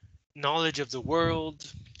 knowledge of the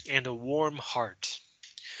world, and a warm heart.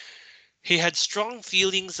 He had strong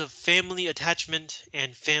feelings of family attachment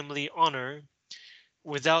and family honor,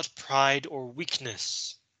 without pride or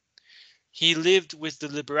weakness. He lived with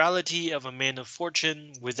the liberality of a man of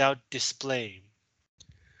fortune, without display.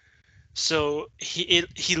 So he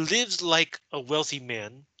lives like a wealthy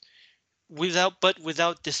man,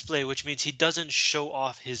 without display, which means he doesn't show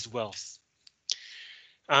off his wealth.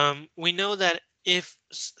 We know that if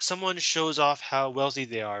someone shows off how wealthy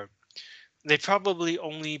they are, they probably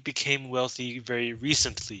only became wealthy very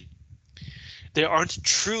recently. They aren't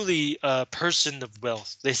truly a person of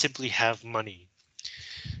wealth. They simply have money.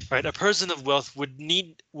 Right? A person of wealth would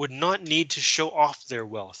not need to show off their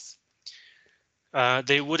wealth.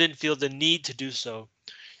 They wouldn't feel the need to do so.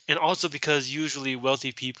 And also because usually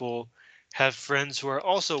wealthy people have friends who are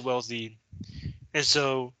also wealthy. And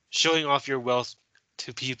so showing off your wealth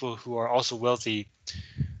to people who are also wealthy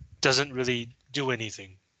doesn't really do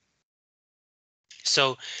anything.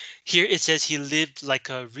 So here it says he lived like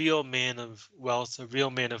a real man of wealth, a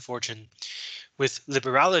real man of fortune, with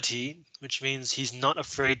liberality, which means he's not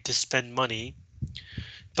afraid to spend money,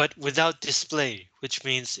 but without display, which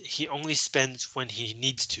means he only spends when he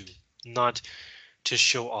needs to, not to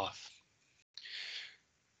show off.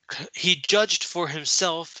 He judged for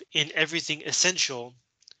himself in everything essential,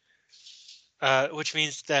 which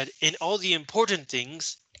means that in all the important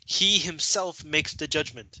things, he himself makes the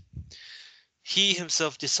judgment. He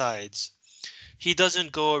himself decides. He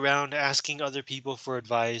doesn't go around asking other people for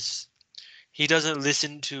advice. He doesn't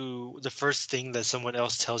listen to the first thing that someone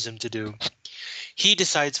else tells him to do. He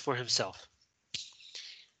decides for himself.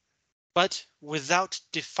 But without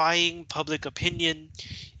defying public opinion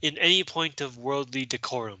in any point of worldly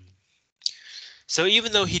decorum. So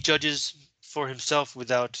even though he judges for himself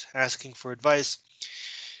without asking for advice,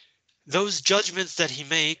 those judgments that he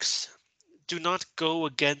makes do not go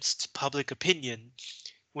against public opinion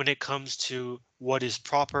when it comes to what is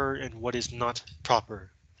proper and what is not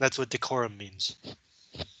proper. That's what decorum means.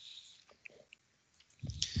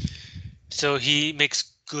 So he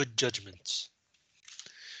makes good judgments.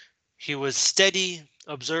 He was steady,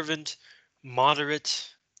 observant, moderate,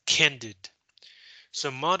 candid.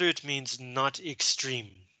 So moderate means not extreme.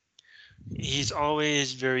 He's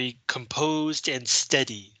always very composed and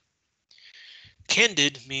steady.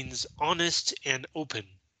 Candid means honest and open.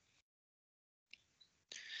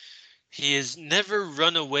 He is never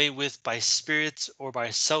run away with by spirits or by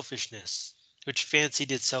selfishness, which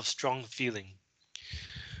fancied itself strong feeling.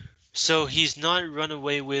 So he's not run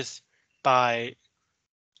away with by,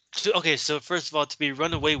 okay, so first of all, to be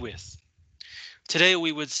run away with. Today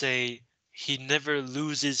we would say he never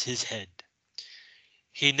loses his head.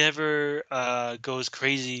 He never goes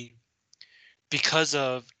crazy because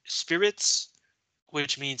of spirits,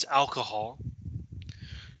 which means alcohol,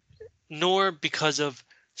 nor because of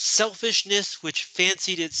selfishness, which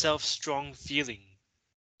fancied itself strong feeling.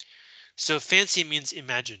 So fancy means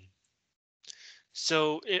imagine.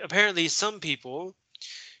 So apparently some people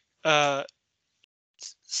uh,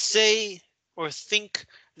 say or think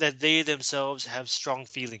that they themselves have strong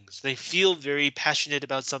feelings. They feel very passionate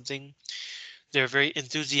about something. They're very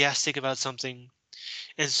enthusiastic about something.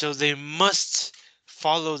 And so they must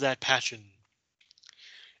follow that passion.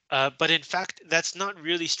 But in fact, that's not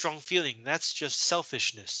really strong feeling. That's just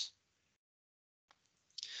selfishness.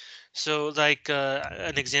 So like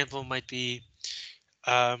an example might be,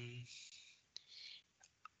 um,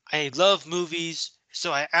 I love movies,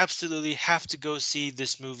 so I absolutely have to go see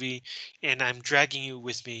this movie, and I'm dragging you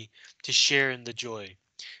with me to share in the joy.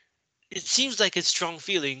 It seems like it's strong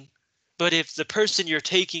feeling, but if the person you're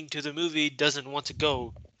taking to the movie doesn't want to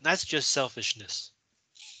go, that's just selfishness.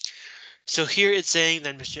 So here it's saying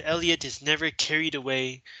that Mr. Elliot is never carried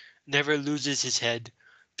away, never loses his head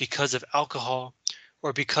because of alcohol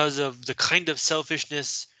or because of the kind of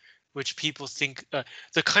selfishness which people think,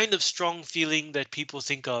 the kind of strong feeling that people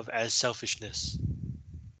think of as selfishness.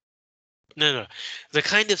 No, the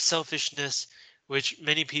kind of selfishness which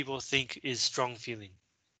many people think is strong feeling.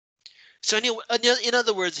 So anyway, in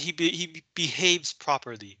other words, he behaves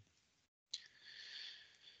properly.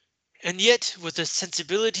 And yet, with a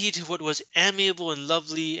sensibility to what was amiable and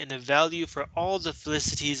lovely, and a value for all the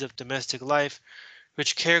felicities of domestic life,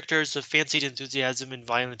 which characters of fancied enthusiasm and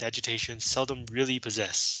violent agitation seldom really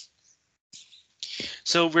possess.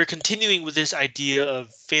 So we're continuing with this idea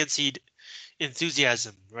of fancied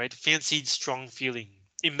enthusiasm, right? Fancied strong feeling,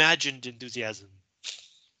 imagined enthusiasm.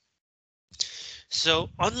 So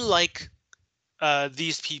unlike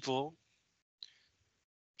these people,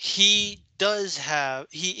 he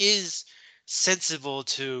is sensible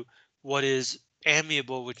to what is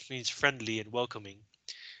amiable, which means friendly and welcoming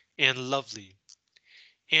and lovely.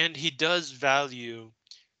 And he does value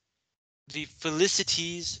the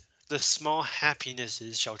felicities, the small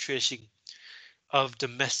happinesses, 小确幸, of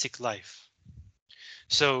domestic life.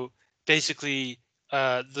 So basically,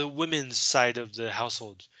 the women's side of the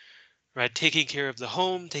household, right? Taking care of the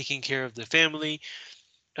home, taking care of the family,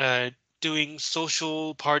 uh, doing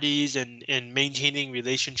social parties and maintaining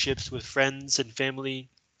relationships with friends and family,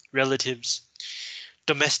 relatives,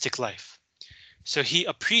 domestic life. So he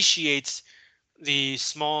appreciates the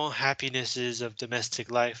small happinesses of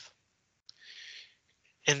domestic life.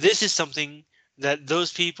 And this is something that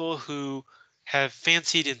those people who have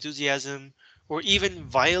fancied enthusiasm or even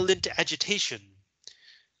violent agitation,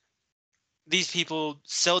 these people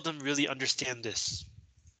seldom really understand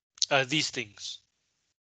these things.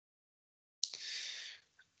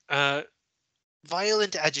 Uh,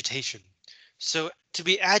 Violent agitation. So to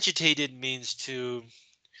be agitated means to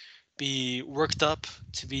be worked up,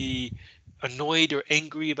 to be annoyed or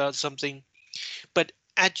angry about something. But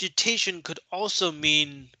agitation could also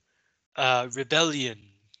mean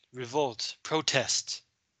rebellion, revolt, protest.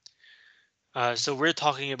 So we're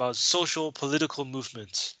talking about social political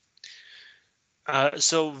movements.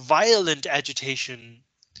 So violent agitation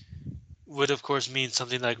would of course mean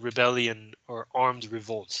something like rebellion or armed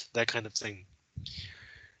revolt, that kind of thing.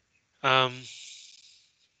 Um,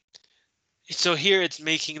 so here it's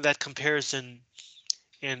making that comparison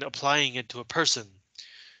and applying it to a person.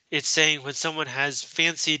 It's saying when someone has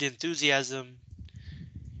fancied enthusiasm,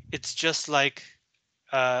 it's just like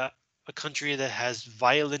a country that has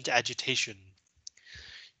violent agitation.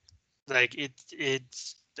 Like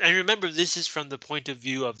and remember, this is from the point of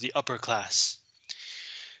view of the upper class.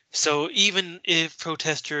 So even if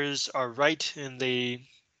protesters are right and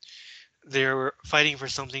they're fighting for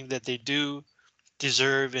something that they do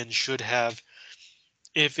deserve and should have,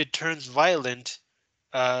 if it turns violent,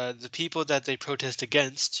 the people that they protest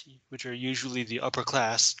against, which are usually the upper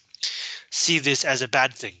class, see this as a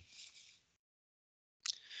bad thing.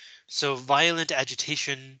 So violent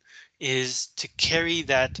agitation is to carry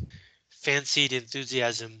that fancied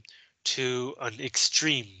enthusiasm to an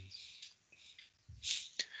extreme.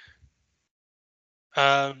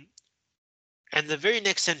 Um, and the very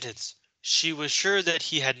next sentence, she was sure that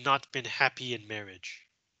he had not been happy in marriage.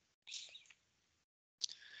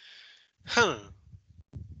 Huh.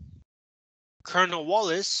 Colonel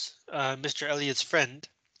Wallace, Mr. Elliot's friend,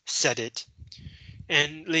 said it,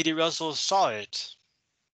 and Lady Russell saw it.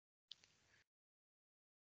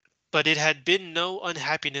 But it had been no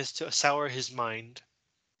unhappiness to sour his mind.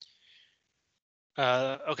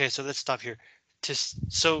 Okay, so let's stop here.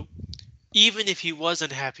 So even if he was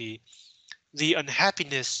unhappy, the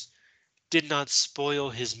unhappiness did not spoil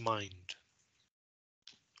his mind.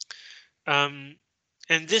 Um,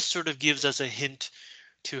 and this sort of gives us a hint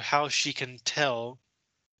to how she can tell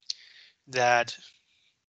that.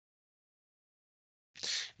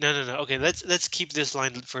 No. Okay, let's keep this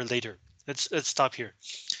line for later. Let's stop here.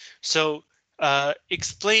 So,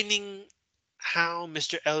 explaining how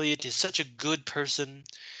Mr. Elliot is such a good person,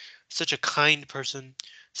 such a kind person,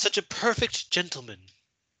 such a perfect gentleman.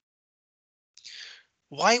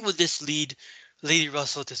 Why would this lead Lady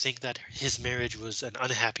Russell to think that his marriage was an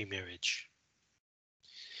unhappy marriage?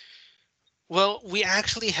 Well, we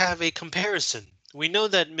actually have a comparison. We know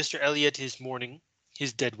that Mr. Elliot is mourning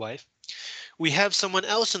his dead wife. We have someone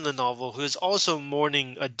else in the novel who is also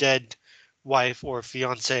mourning a dead wife or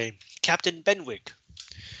fiance, Captain Benwick,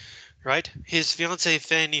 right? His fiancee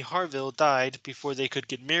Fanny Harville died before they could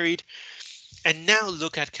get married, and now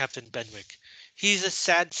look at Captain Benwick. He's a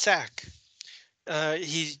sad sack.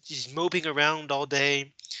 He's moping around all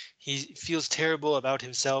day. He feels terrible about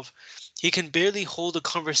himself. He can barely hold a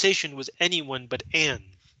conversation with anyone but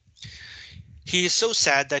Anne. He is so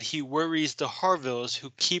sad that he worries the Harvilles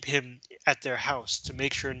who keep him at their house to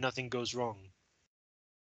make sure nothing goes wrong.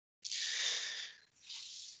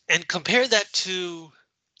 And compare that to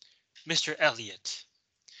Mr. Elliot,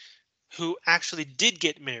 who actually did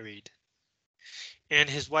get married and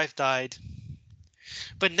his wife died,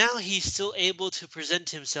 but now he's still able to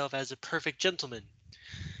present himself as a perfect gentleman.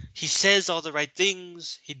 He says all the right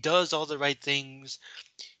things, he does all the right things,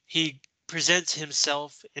 he presents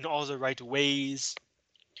himself in all the right ways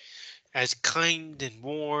as kind and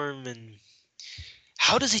warm. And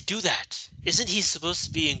how does he do that? Isn't he supposed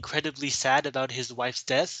to be incredibly sad about his wife's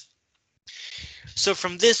death? So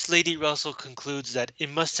from this, Lady Russell concludes that it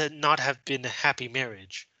must not have been a happy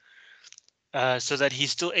marriage, so that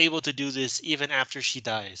he's still able to do this even after she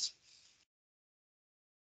dies.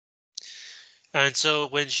 And so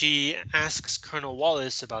when she asks Colonel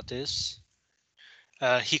Wallace about this,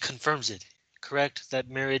 he confirms it, correct? That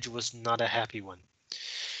marriage was not a happy one.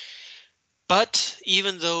 But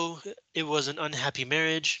even though it was an unhappy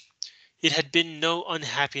marriage, it had been no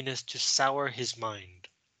unhappiness to sour his mind.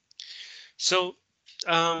 So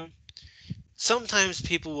um, sometimes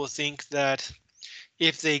people will think that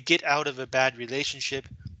if they get out of a bad relationship,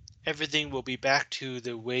 everything will be back to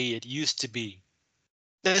the way it used to be.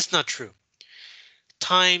 That's not true.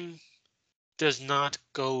 Time does not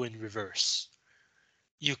go in reverse.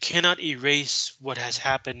 You cannot erase what has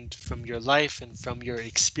happened from your life and from your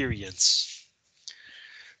experience.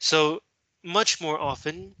 So much more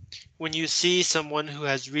often, when you see someone who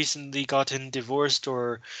has recently gotten divorced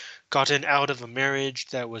or gotten out of a marriage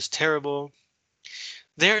that was terrible,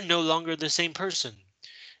 they're no longer the same person.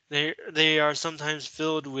 They are sometimes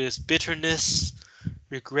filled with bitterness,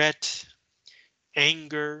 regret,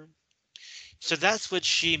 anger. So that's what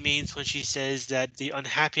she means when she says that the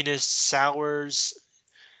unhappiness sours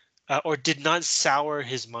or did not sour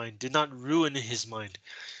his mind, did not ruin his mind.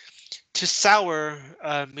 To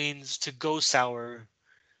sour means to go sour.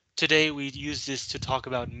 Today we use this to talk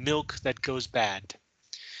about milk that goes bad.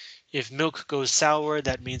 If milk goes sour,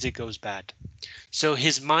 that means it goes bad. So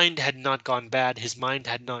his mind had not gone bad. His mind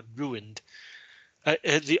had not ruined.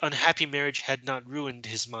 The unhappy marriage had not ruined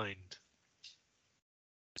his mind.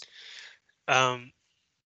 Um,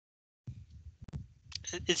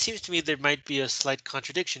 it seems to me there might be a slight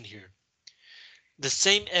contradiction here. The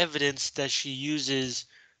same evidence that she uses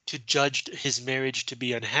to judge his marriage to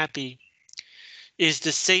be unhappy is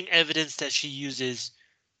the same evidence that she uses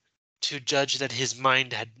to judge that his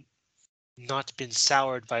mind had not been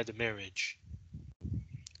soured by the marriage.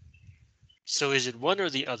 So is it one or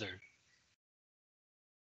the other?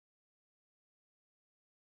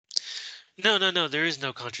 No, there is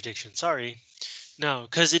no contradiction. Sorry. No,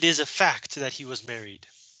 because it is a fact that he was married.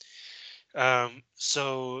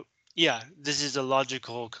 So yeah, this is a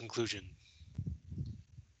logical conclusion.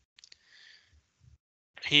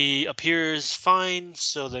 He appears fine,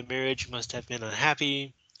 so the marriage must have been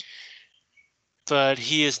unhappy, but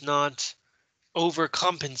he is not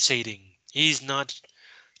overcompensating. He's not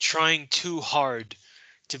trying too hard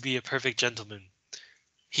to be a perfect gentleman.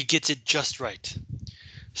 He gets it just right.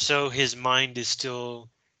 So his mind is still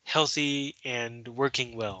healthy and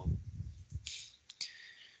working well.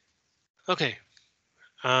 Okay,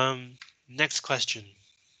 next question.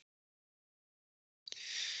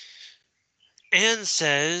 Anne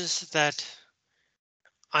says that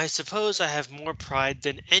I suppose I have more pride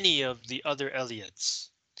than any of the other Elliots.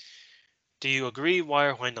 Do you agree? Why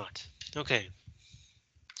or why not? Okay,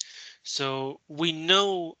 so we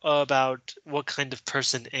know about what kind of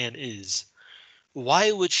person Anne is.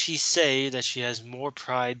 Why would she say that she has more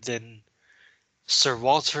pride than Sir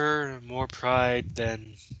Walter, more pride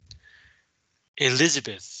than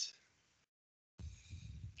Elizabeth?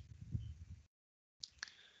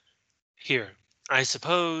 Here, I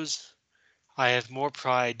suppose I have more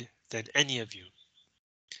pride than any of you.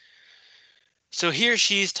 So here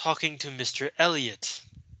she's talking to Mr. Elliot,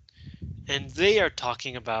 and they are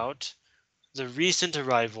talking about the recent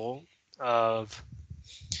arrival of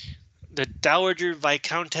the Dowager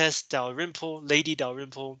Viscountess Dalrymple, Lady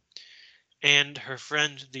Dalrymple, and her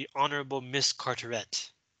friend, the Honorable Miss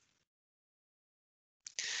Carteret.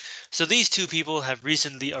 So these two people have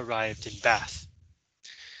recently arrived in Bath,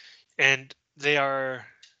 and they are,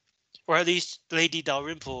 or at least Lady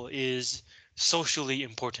Dalrymple is socially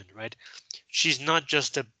important, right? She's not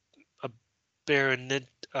just a baronet,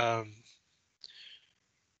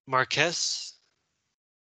 marquess,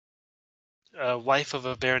 wife of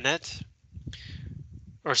a baronet,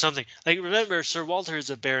 or something. Like, remember, Sir Walter is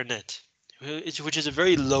a baronet, which is a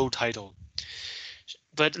very low title.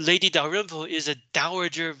 But Lady Dalrymple is a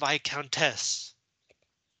dowager viscountess,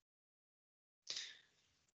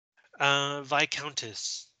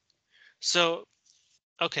 viscountess. So,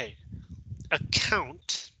 okay, a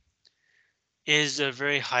count is a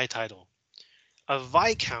very high title. A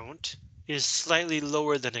viscount is slightly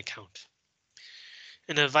lower than a count.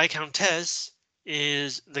 And a viscountess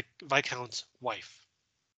is the viscount's wife.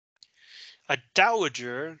 A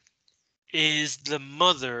dowager is the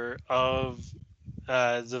mother of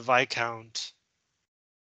the viscount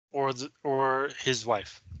or his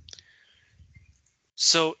wife.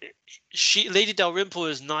 So Lady Dalrymple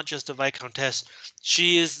is not just a viscountess;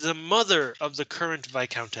 she is the mother of the current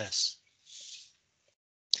viscountess.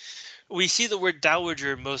 We see the word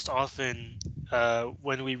dowager most often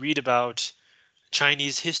when we read about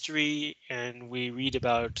Chinese history and we read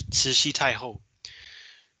about Cixi Taihou,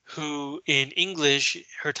 who in English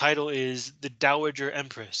her title is the Dowager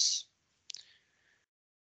Empress,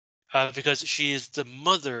 because she is the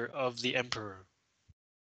mother of the emperor.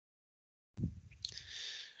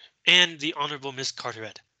 And the Honorable Miss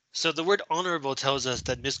Carteret. So the word honorable tells us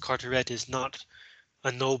that Miss Carteret is not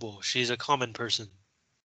a noble. She's a common person.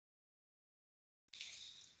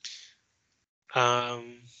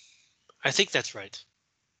 I think that's right.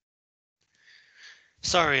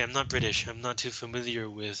 Sorry, I'm not British. I'm not too familiar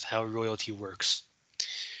with how royalty works.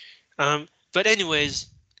 But anyways,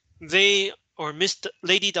 Lady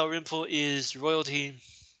Dalrymple is royalty.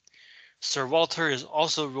 Sir Walter is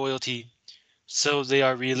also royalty. So they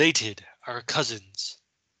are related, are cousins.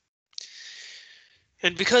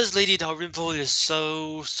 And because Lady Dalrymple is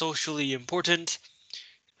so socially important,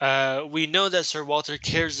 we know that Sir Walter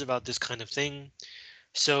cares about this kind of thing,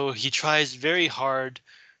 so he tries very hard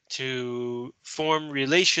to form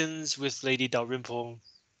relations with Lady Dalrymple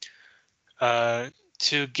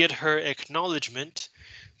to get her acknowledgement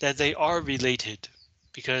that they are related,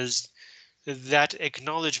 because that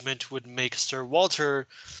acknowledgement would make Sir Walter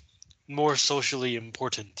more socially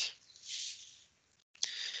important.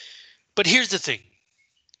 But here's the thing.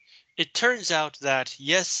 It turns out that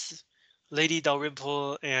yes, Lady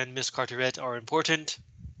Dalrymple and Miss Carteret are important,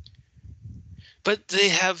 but they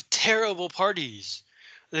have terrible parties.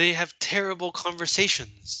 They have terrible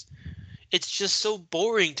conversations. It's just so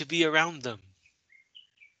boring to be around them.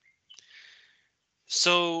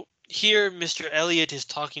 So here Mr. Elliot is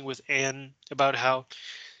talking with Anne about how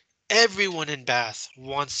everyone in Bath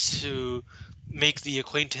wants to make the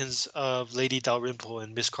acquaintance of Lady Dalrymple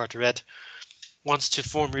and Miss Carteret, wants to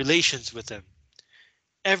form relations with them.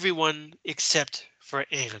 Everyone except for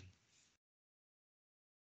Anne.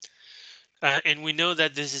 And we know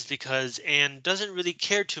that this is because Anne doesn't really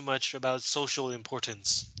care too much about social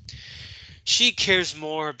importance. She cares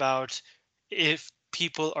more about if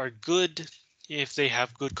people are good, if they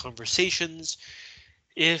have good conversations,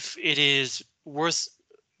 if it is worth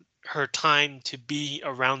her time to be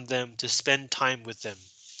around them, to spend time with them.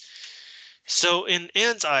 So in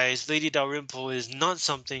Anne's eyes, Lady Dalrymple is not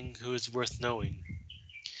something who is worth knowing.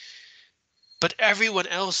 But everyone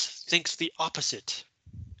else thinks the opposite.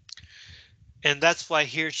 And that's why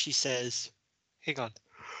here she says, hang on.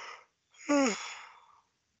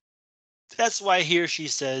 That's why here she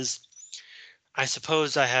says, I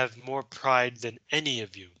suppose I have more pride than any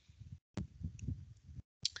of you.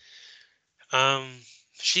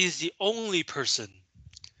 She's the only person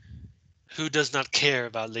who does not care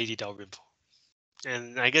about Lady Dalrymple.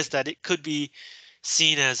 And I guess that it could be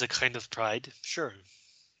seen as a kind of pride, sure.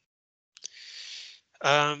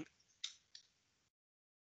 Um,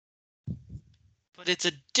 but it's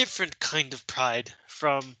a different kind of pride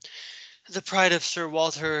from the pride of Sir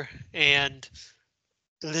Walter and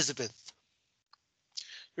Elizabeth.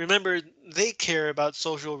 Remember, they care about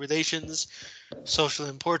social relations, social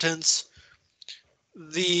importance.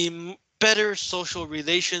 The better social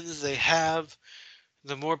relations they have,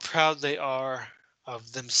 the more proud they are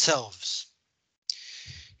of themselves.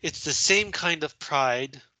 It's the same kind of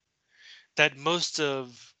pride that most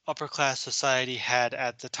of upper class society had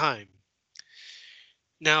at the time.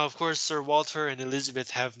 Now, of course, Sir Walter and Elizabeth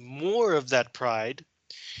have more of that pride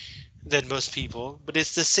than most people, but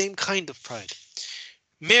it's the same kind of pride.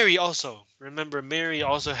 Mary also, remember, Mary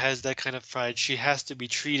also has that kind of pride. She has to be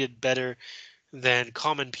treated better than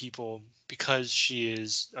common people because she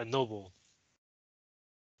is a noble.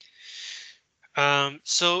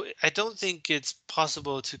 So I don't think it's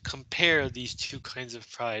possible to compare these two kinds of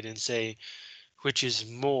pride and say which is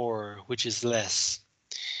more, which is less.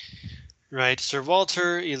 Right? Sir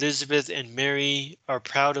Walter, Elizabeth, and Mary are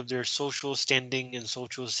proud of their social standing and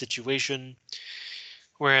social situation,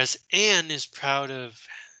 whereas Anne is proud of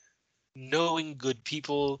knowing good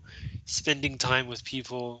people, spending time with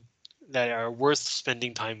people that are worth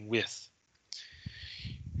spending time with.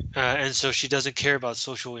 And so she doesn't care about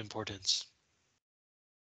social importance.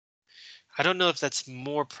 I don't know if that's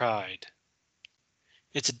more pride.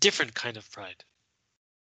 It's a different kind of pride.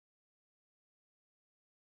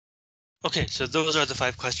 Okay, so those are the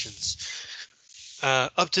 5 questions.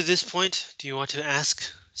 Up to this point, do you want to ask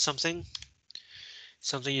something?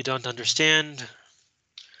 Something you don't understand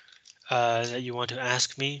that you want to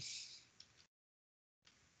ask me?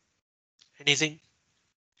 Anything?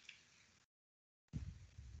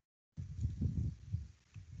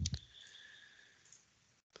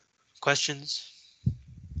 Questions?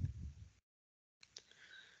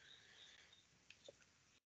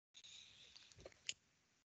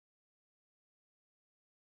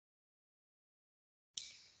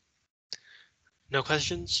 No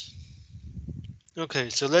questions? Okay,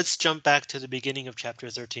 so let's jump back to the beginning of chapter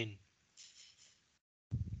 13.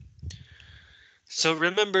 So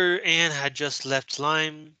remember, Anne had just left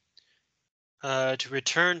Lyme to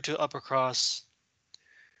return to Uppercross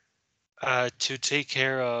to take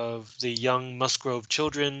care of the young Musgrove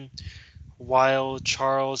children, while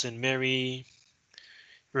Charles and Mary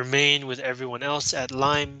remain with everyone else at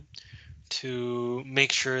Lyme to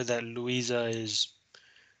make sure that Louisa is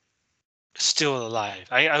still alive.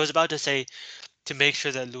 I was about to say to make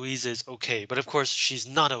sure that Louisa is okay, but of course she's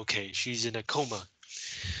not okay. She's in a coma.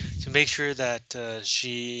 To make sure that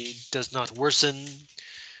she does not worsen,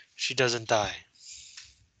 she doesn't die.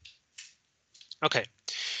 Okay.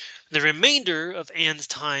 The remainder of Anne's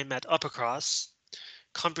time at Uppercross,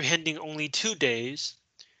 comprehending only 2 days,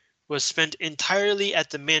 was spent entirely at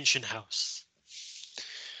the mansion house.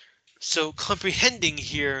 So comprehending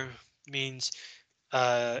here means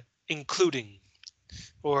including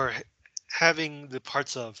or having the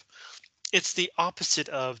parts of. It's the opposite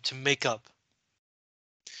of to make up.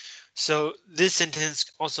 So this sentence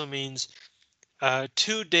also means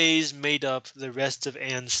 2 days made up the rest of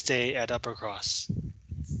Anne's stay at Uppercross.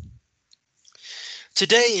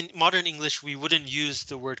 Today in modern English, we wouldn't use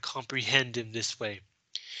the word comprehend in this way.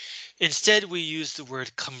 Instead, we use the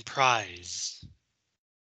word comprise,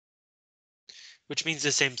 which means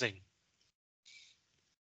the same thing.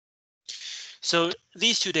 So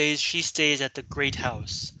these 2 days she stays at the great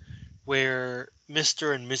house where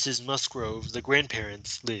Mr. and Mrs. Musgrove, the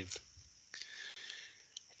grandparents, live.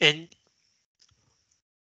 And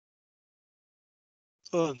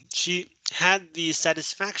she had the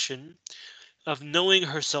satisfaction of knowing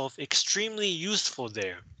herself extremely useful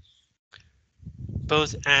there,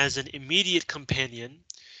 both as an immediate companion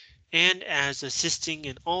and as assisting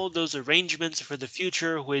in all those arrangements for the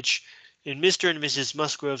future which, in Mr. and Mrs.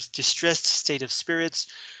 Musgrove's distressed state of spirits,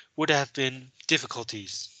 would have been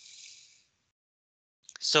difficulties.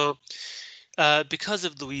 So, because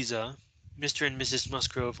of Louisa, Mr. and Mrs.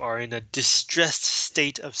 Musgrove are in a distressed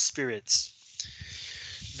state of spirits,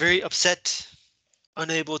 very upset,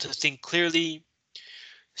 unable to think clearly,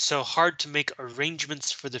 so hard to make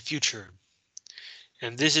arrangements for the future.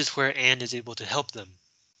 And this is where Anne is able to help them.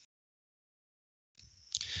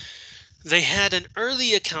 They had an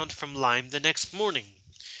early account from Lyme the next morning.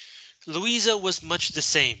 Louisa was much the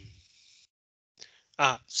same.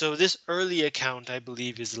 So this early account, I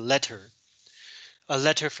believe, is a letter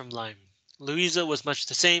from Lyme. Louisa was much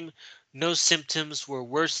the same. No symptoms were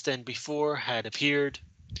worse than before had appeared.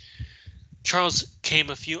 Charles came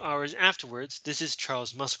a few hours afterwards. This is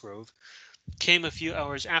Charles Musgrove. Came a few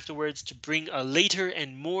hours afterwards to bring a later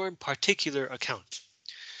and more particular account.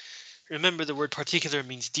 Remember, the word particular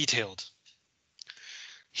means detailed.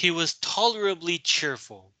 He was tolerably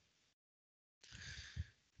cheerful.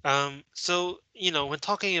 So, when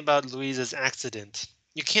talking about Louisa's accident,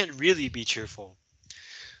 you can't really be cheerful.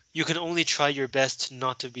 You can only try your best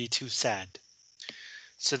not to be too sad.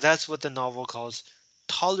 So that's what the novel calls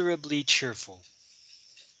tolerably cheerful.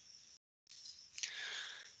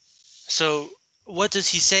 So what does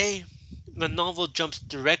he say? The novel jumps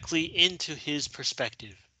directly into his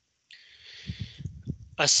perspective.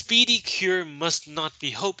 A speedy cure must not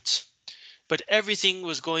be hoped, but everything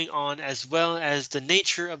was going on as well as the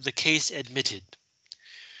nature of the case admitted.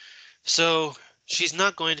 So she's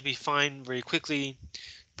not going to be fine very quickly,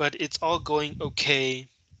 but it's all going okay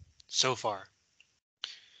so far.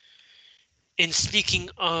 In speaking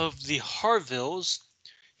of the Harvilles,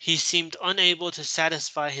 he seemed unable to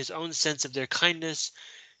satisfy his own sense of their kindness,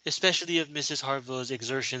 especially of Mrs. Harville's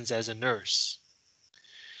exertions as a nurse.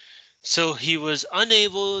 So he was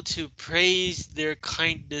unable to praise their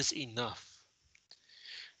kindness enough.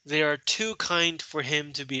 They are too kind for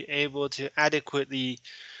him to be able to adequately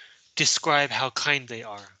describe how kind they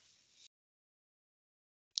are.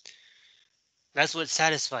 That's what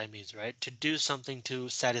satisfy means, right? To do something to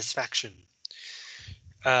satisfaction.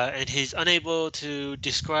 And he's unable to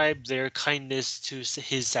describe their kindness to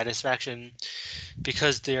his satisfaction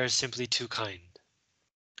because they are simply too kind.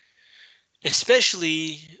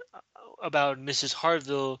 Especially about Mrs.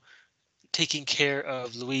 Harville taking care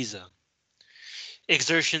of Louisa.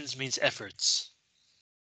 Exertions means efforts.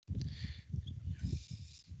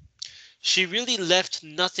 She really left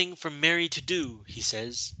nothing for Mary to do, he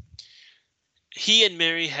says. He and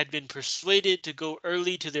Mary had been persuaded to go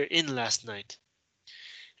early to their inn last night.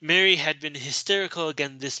 Mary had been hysterical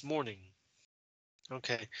again this morning.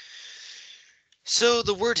 Okay. So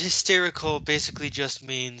the word hysterical basically just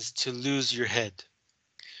means to lose your head,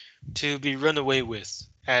 to be run away with,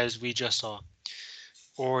 as we just saw,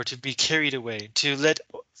 or to be carried away, to let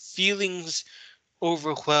feelings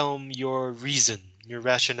overwhelm your reason, your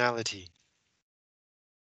rationality.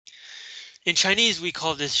 In Chinese, we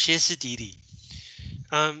call this 歇斯底里.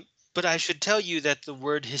 But I should tell you that the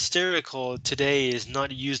word hysterical today is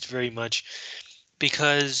not used very much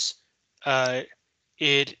because uh,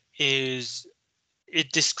 it is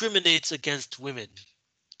it discriminates against women.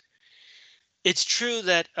 It's true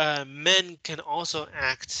that men can also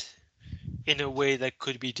act in a way that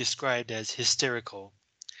could be described as hysterical,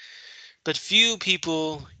 but few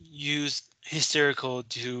people use hysterical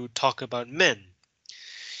to talk about men.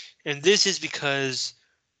 And this is because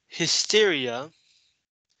hysteria,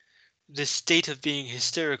 the state of being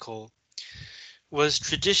hysterical, was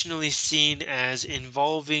traditionally seen as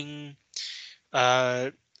involving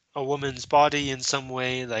uh, a woman's body in some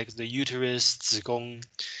way, like the uterus, 子宫,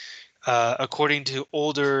 according to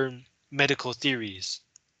older medical theories.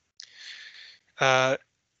 Uh,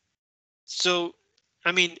 so,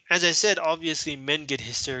 I mean, as I said, obviously men get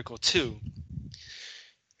hysterical too.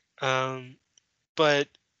 Um, but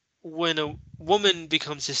when a woman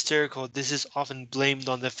becomes hysterical, this is often blamed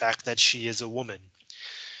on the fact that she is a woman.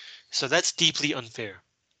 So that's deeply unfair.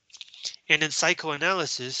 And in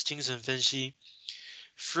psychoanalysis, 精神分析,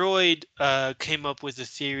 Freud came up with a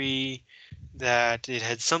theory that it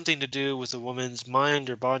had something to do with a woman's mind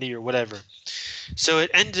or body or whatever. So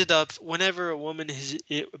it ended up whenever a woman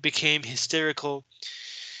it became hysterical,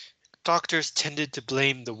 doctors tended to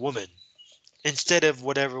blame the woman instead of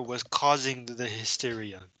whatever was causing the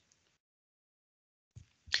hysteria,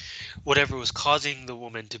 whatever was causing the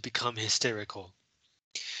woman to become hysterical.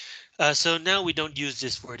 So now we don't use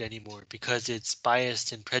this word anymore because it's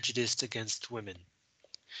biased and prejudiced against women.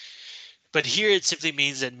 But here it simply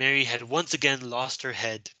means that Mary had once again lost her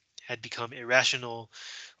head, had become irrational,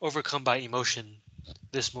 overcome by emotion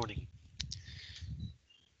this morning.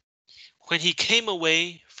 When he came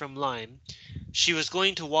away from Lyme, she was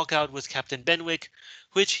going to walk out with Captain Benwick,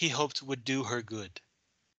 which he hoped would do her good.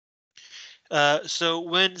 So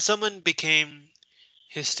when someone became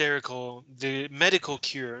hysterical, the medical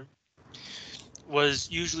cure was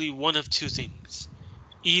usually one of two things.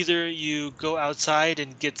 Either you go outside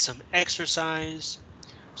and get some exercise,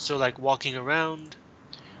 so like walking around,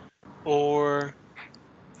 or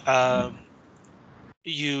um,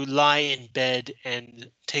 you lie in bed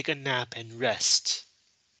and take a nap and rest.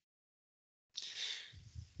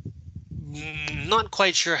 Not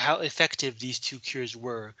quite sure how effective these two cures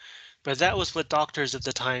were, but that was what doctors of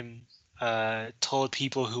the time told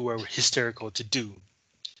people who were hysterical to do.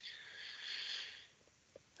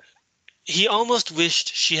 He almost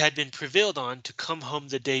wished she had been prevailed on to come home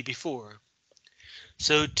the day before.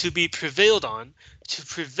 So to be prevailed on, to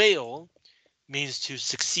prevail means to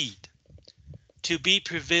succeed. To be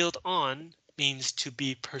prevailed on means to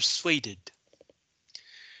be persuaded.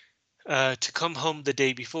 to come home the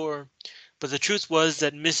day before, but the truth was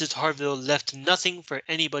that Mrs. Harville left nothing for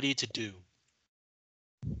anybody to do.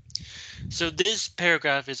 So this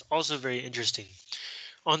paragraph is also very interesting.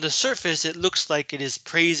 On the surface, it looks like it is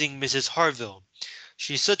praising Mrs. Harville.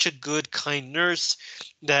 She's such a good, kind nurse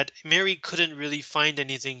that Mary couldn't really find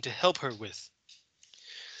anything to help her with.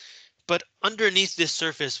 But underneath this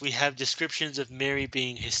surface, we have descriptions of Mary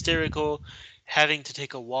being hysterical, having to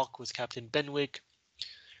take a walk with Captain Benwick.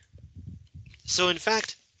 So in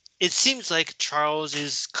fact, it seems like Charles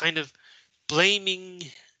is kind of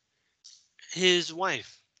blaming his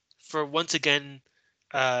wife for once again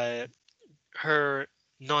uh, her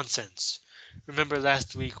nonsense. Remember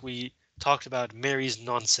last week we talked about Mary's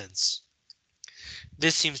nonsense.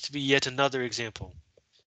 This seems to be yet another example.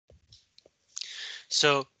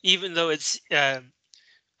 So even though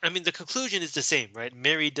I mean, the conclusion is the same, right?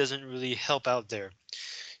 Mary doesn't really help out there.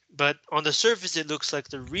 But on the surface, it looks like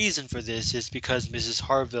the reason for this is because Mrs.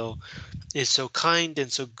 Harville is so kind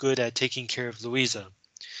and so good at taking care of Louisa,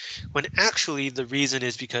 when actually the reason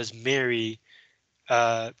is because Mary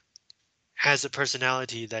uh, has a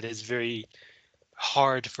personality that is very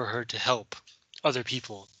hard for her to help other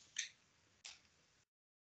people.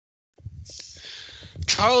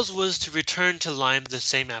 Charles was to return to Lyme the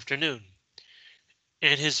same afternoon,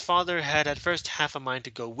 and his father had at first half a mind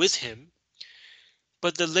to go with him,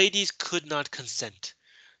 but the ladies could not consent.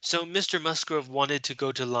 So Mr. Musgrove wanted to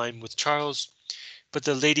go to Lyme with Charles, but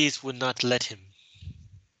the ladies would not let him.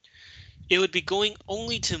 It would be going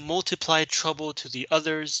only to multiply trouble to the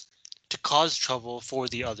others, to cause trouble for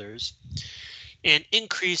the others, and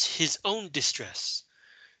increase his own distress,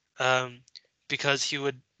 um, because he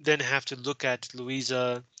would then have to look at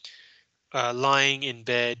Louisa lying in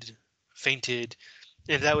bed, fainted,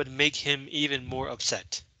 and that would make him even more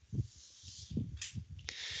upset.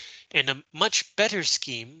 And a much better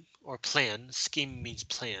scheme, or plan, scheme means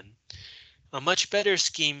plan, a much better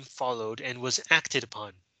scheme followed and was acted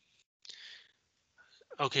upon.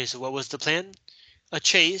 Okay, so what was the plan? A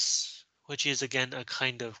chaise, which is again a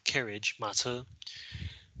kind of carriage, 马车,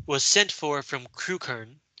 was sent for from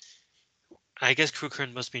Crewkerne. I guess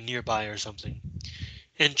Crewkerne must be nearby or something.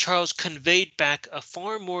 And Charles conveyed back a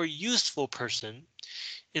far more useful person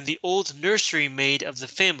in the old nursery maid of the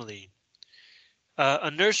family.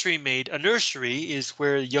 A nursery is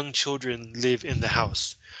where young children live in the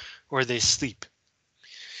house, where they sleep.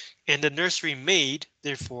 And a nursery maid,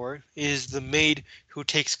 therefore, is the maid who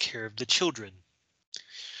takes care of the children.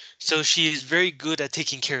 So she is very good at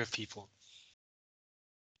taking care of people.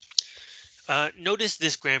 Notice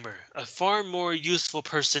this grammar, a far more useful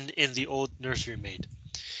person in the old nursery maid.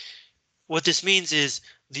 What this means is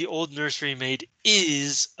the old nursery maid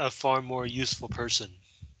is a far more useful person.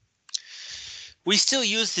 We still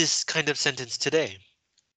use this kind of sentence today.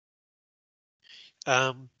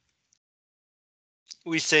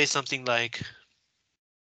 We say something like,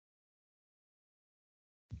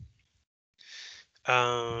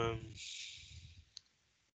 um,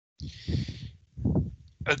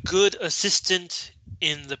 a good assistant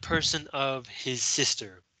in the person of his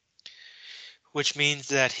sister, which means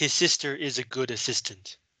that his sister is a good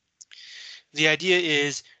assistant. The idea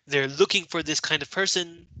is they're looking for this kind of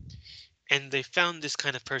person and they found this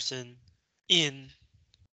kind of person in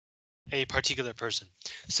a particular person.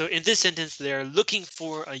 So in this sentence, they're looking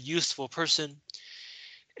for a useful person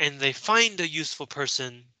and they find a useful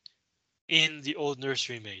person in the old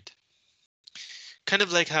nursery maid. Kind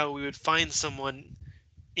of like how we would find someone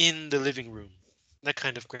in the living room, that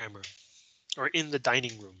kind of grammar, or in the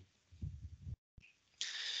dining room.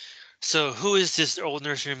 So who is this old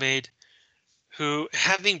nursery maid who,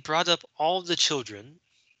 having brought up all the children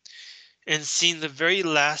and seen the very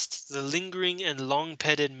last, the lingering and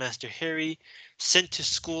long-petted Master Harry sent to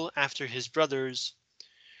school after his brothers,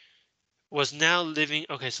 was now living.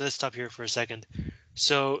 Okay, so let's stop here for a second.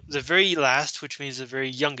 So the very last, which means the very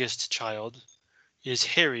youngest child, is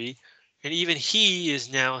Harry, and even he is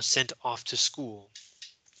now sent off to school.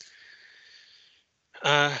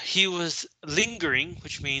 He was lingering,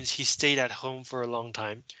 which means he stayed at home for a long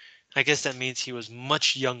time. I guess that means he was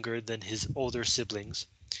much younger than his older siblings.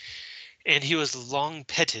 And he was long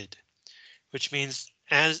petted, which means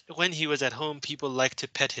as when he was at home, people liked to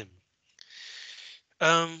pet him.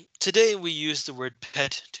 Today we use the word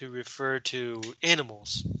pet to refer to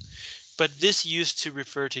animals, but this used to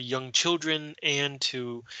refer to young children and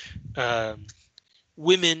to um,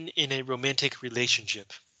 women in a romantic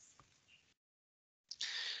relationship.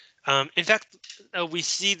 In fact, we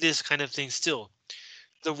see this kind of thing still.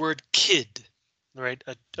 The word kid, right?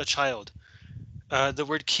 A child. The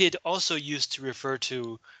word kid also used to refer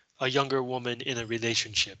to a younger woman in a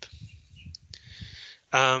relationship.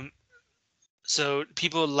 Um, so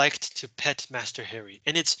people liked to pet Master Harry,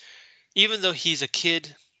 and it's even though he's a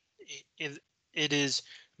kid, it, it is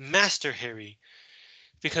Master Harry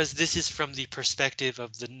because this is from the perspective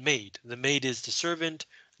of the maid. The maid is the servant,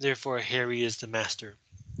 therefore Harry is the master.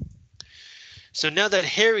 So now that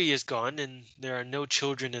Harry is gone and there are no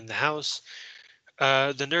children in the house,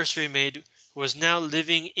 the nursery maid was now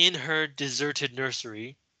living in her deserted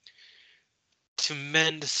nursery to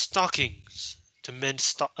mend stockings,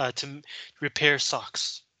 to repair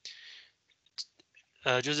socks,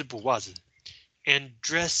 就是补袜子, and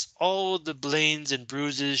dress all the blains and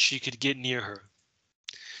bruises she could get near her.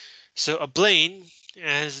 So a blain,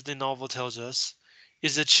 as the novel tells us,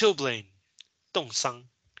 is a chilblain, 冻伤,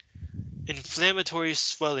 inflammatory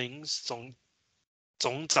swellings, 肿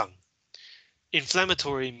长.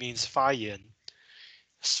 Inflammatory means 发炎.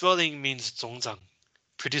 Swelling means 肿长,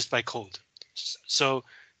 produced by cold. So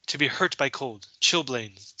to be hurt by cold,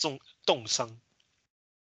 chilblain, 冻伤.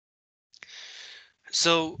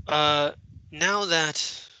 So now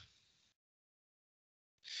that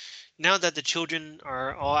the children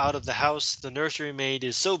are all out of the house, the nursery maid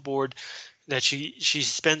is so bored that she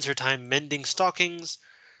spends her time mending stockings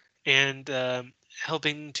and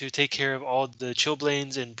helping to take care of all the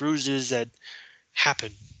chilblains and bruises that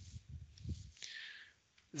happen.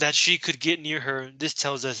 That she could get near her, this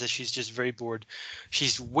tells us that she's just very bored.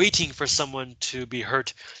 She's waiting for someone to be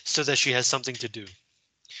hurt so that she has something to do.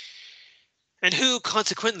 And who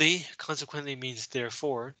consequently means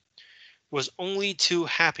therefore, was only too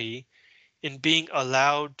happy in being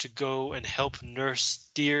allowed to go and help nurse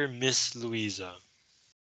dear Miss Louisa.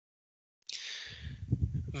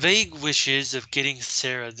 Vague wishes of getting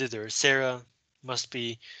Sarah thither. Sarah must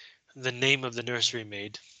be the name of the nursery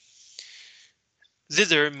maid.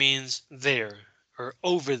 Thither means there, or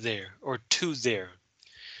over there, or to there.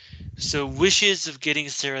 So wishes of getting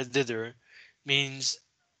Sarah thither means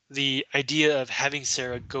the idea of having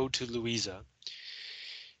Sarah go to Louisa.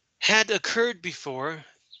 Had occurred before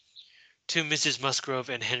to Mrs. Musgrove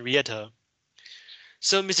and Henrietta.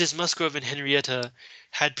 So Mrs. Musgrove and Henrietta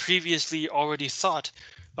had previously already thought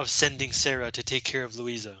of sending Sarah to take care of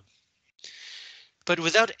Louisa. But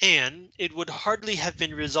without Anne, it would hardly have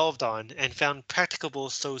been resolved on and found practicable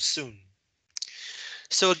so soon.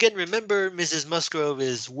 So again, remember, Mrs. Musgrove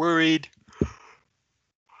is worried,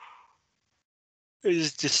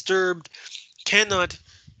 is disturbed, cannot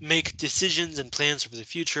make decisions and plans for the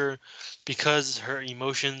future because her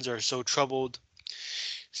emotions are so troubled.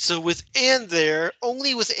 So with Anne there,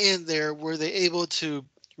 only with Anne there were they able to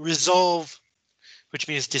resolve, which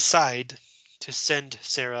means decide, to send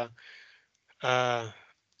Sarah and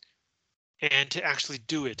to actually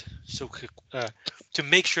do it. So to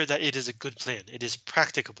make sure that it is a good plan, it is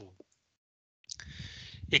practicable.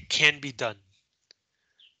 It can be done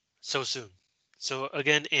so soon. So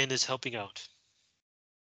again, Anne is helping out.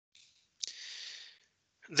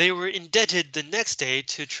 They were indebted the next day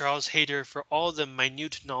to Charles Hayter for all the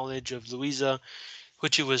minute knowledge of Louisa,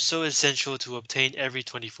 which it was so essential to obtain every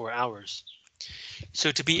 24 hours. So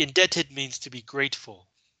to be indebted means to be grateful,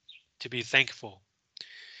 to be thankful.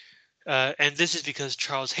 And this is because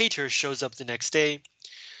Charles Hayter shows up the next day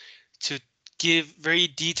to give very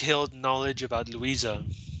detailed knowledge about Louisa,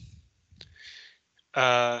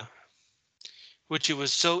 which it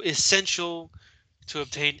was so essential to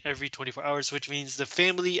obtain every 24 hours, which means the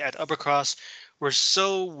family at Uppercross were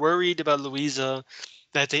so worried about Louisa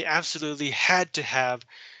that they absolutely had to have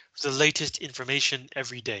the latest information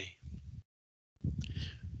every day.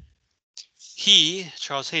 He,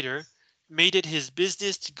 Charles Hayter, made it his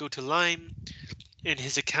business to go to Lyme, and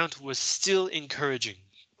his account was still encouraging.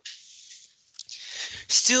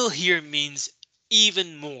 Still here means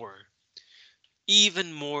even more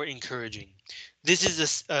encouraging. This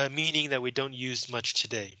is a meaning that we don't use much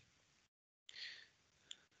today.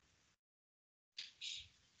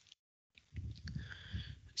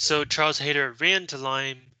 So Charles Hayter ran to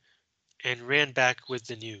Lyme and ran back with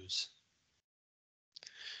the news.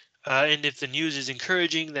 And if the news is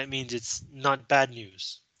encouraging, that means it's not bad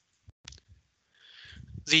news.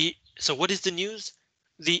 So what is the news?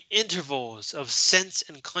 The intervals of sense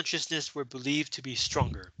and consciousness were believed to be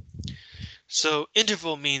stronger. So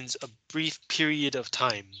interval means a brief period of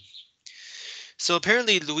time. So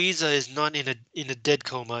apparently Louisa is not in a dead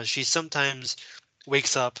coma. She sometimes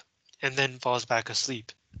wakes up and then falls back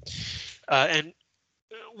asleep. And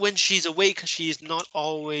when she's awake, she's not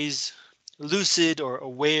always lucid or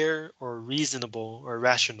aware or reasonable or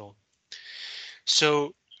rational.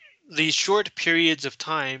 So the short periods of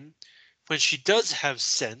time when she does have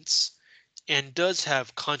sense and does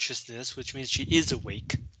have consciousness, which means she is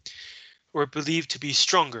awake, or believed to be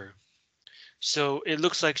stronger. So it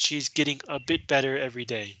looks like she's getting a bit better every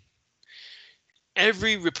day.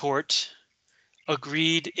 Every report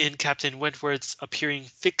agreed in Captain Wentworth's appearing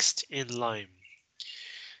fixed in Lyme.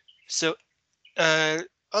 So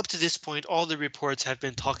up to this point, all the reports have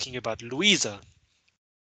been talking about Louisa.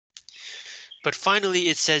 But finally,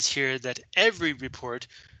 it says here that every report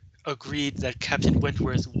agreed that Captain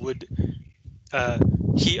Wentworth would, uh,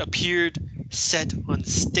 he appeared set on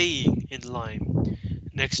staying in Lyme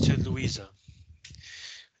next to Louisa.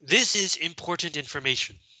 This is important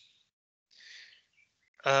information.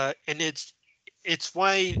 And it's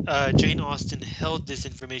why Jane Austen held this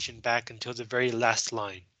information back until the very last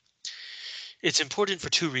line. It's important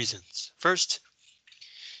for two reasons. First,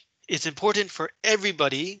 it's important for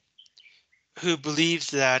everybody who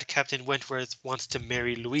believes that Captain Wentworth wants to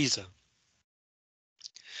marry Louisa.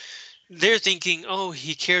 They're thinking, oh,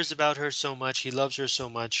 he cares about her so much, he loves her so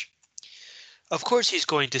much. Of course he's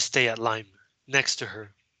going to stay at Lyme next to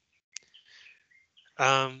her.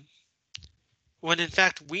 Um, when in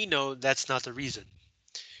fact we know that's not the reason.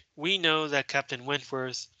 We know that Captain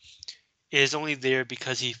Wentworth is only there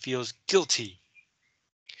because he feels guilty.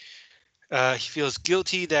 He feels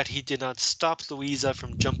guilty that he did not stop Louisa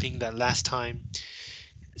from jumping that last time.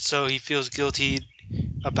 So he feels guilty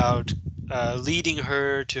about leading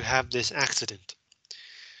her to have this accident.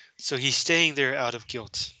 So he's staying there out of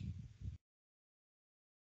guilt.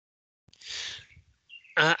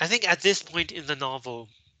 I think at this point in the novel,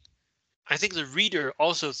 I think the reader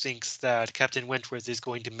also thinks that Captain Wentworth is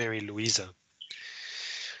going to marry Louisa.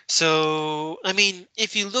 So, I mean,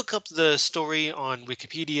 if you look up the story on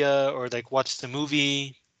Wikipedia or like watch the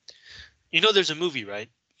movie, you know there's a movie, right?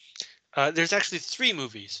 There's actually three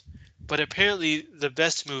movies, but apparently the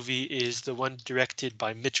best movie is the one directed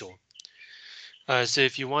by Mitchell. So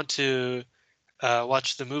if you want to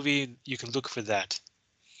watch the movie, you can look for that.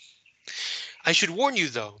 I should warn you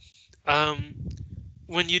though, um,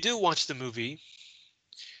 when you do watch the movie,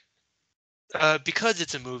 because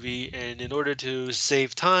it's a movie and in order to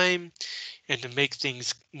save time and to make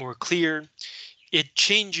things more clear, it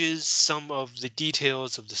changes some of the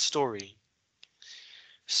details of the story.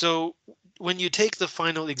 So when you take the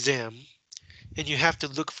final exam and you have to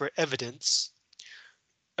look for evidence,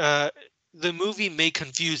 uh, the movie may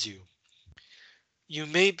confuse you. You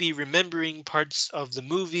may be remembering parts of the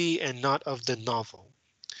movie and not of the novel.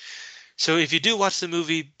 So if you do watch the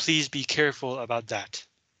movie, please be careful about that.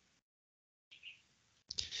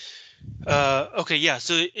 Okay, yeah,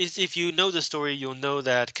 so if you know the story, you'll know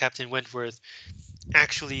that Captain Wentworth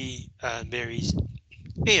actually marries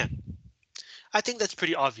Anne. I think that's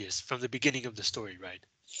pretty obvious from the beginning of the story, right?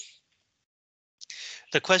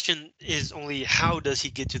 The question is only how does he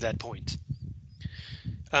get to that point?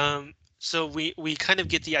 So we kind of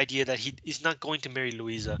get the idea that he is not going to marry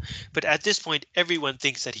Louisa, but at this point, everyone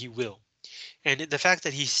thinks that he will. And the fact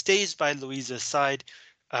that he stays by Louisa's side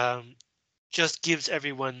um, just gives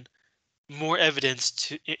everyone more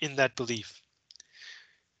evidence in that belief.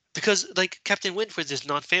 Because like Captain Wentworth is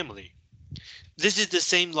not family. This is the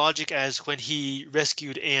same logic as when he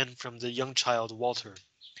rescued Anne from the young child Walter.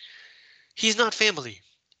 He's not family,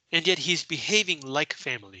 and yet he's behaving like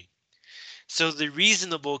family. So the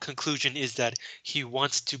reasonable conclusion is that he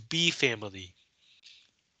wants to be family.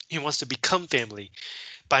 He wants to become family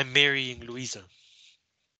by marrying Louisa.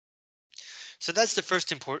 So that's the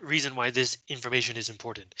first important reason why this information is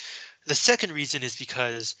important. The second reason is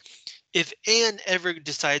because if Anne ever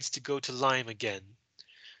decides to go to Lyme again,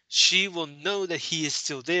 she will know that he is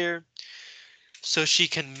still there, so she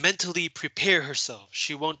can mentally prepare herself.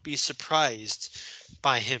 She won't be surprised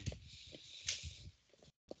by him.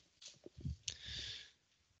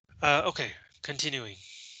 Okay, continuing.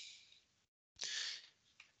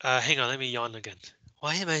 Hang on, let me yawn again.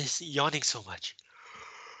 Why am I yawning so much?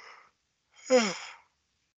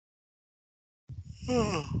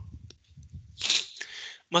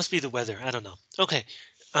 Must be the weather. I don't know. Okay,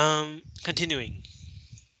 continuing.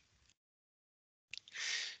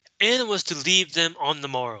 Anne was to leave them on the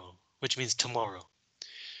morrow, which means tomorrow.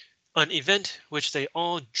 An event which they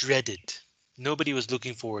all dreaded. Nobody was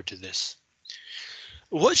looking forward to this.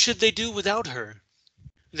 What should they do without her?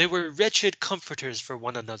 They were wretched comforters for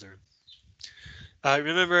one another.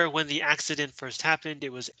 Remember when the accident first happened,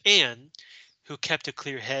 it was Anne who kept a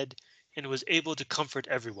clear head and was able to comfort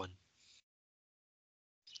everyone.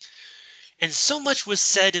 And so much was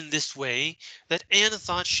said in this way that Anne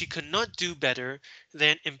thought she could not do better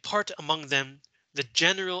than impart among them the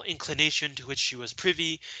general inclination to which she was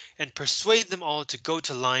privy and persuade them all to go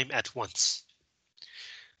to Lyme at once.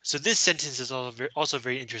 So this sentence is also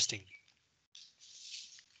very interesting.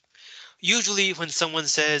 Usually when someone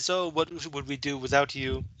says, "Oh, what would we do without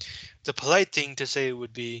you?" the polite thing to say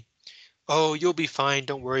would be, "Oh, you'll be fine.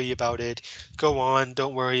 Don't worry about it. Go on.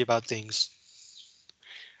 Don't worry about things."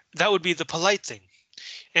 That would be the polite thing.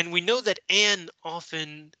 And we know that Anne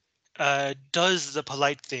often does the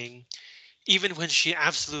polite thing even when she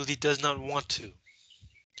absolutely does not want to.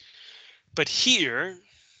 But here,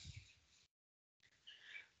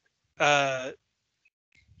 uh,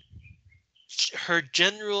 her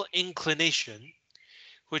general inclination,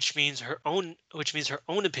 which means her own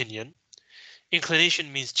opinion.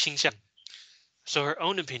 Inclination means 倾向. So her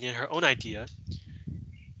own opinion, her own idea,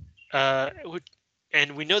 which,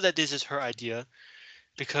 and we know that this is her idea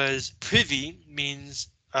because privy means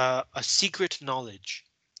a secret knowledge,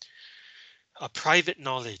 a private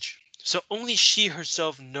knowledge. So only she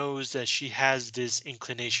herself knows that she has this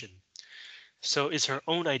inclination. So it's her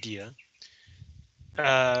own idea,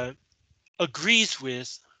 uh, agrees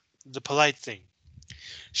with the polite thing.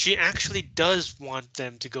 She actually does want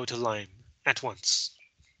them to go to Lyme at once.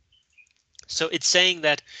 So it's saying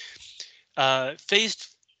that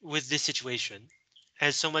faced with this situation,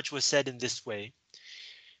 as so much was said in this way,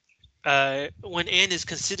 when Anne is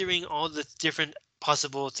considering all the different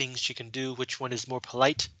possible things she can do, which one is more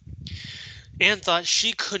polite, Anne thought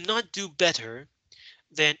she could not do better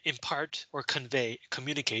than impart or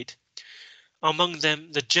communicate among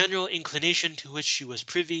them the general inclination to which she was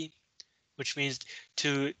privy, which means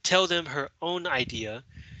to tell them her own idea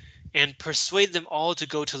and persuade them all to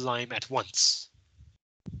go to Lyme at once.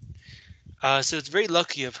 So it's very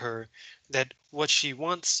lucky of her that what she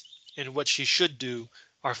wants and what she should do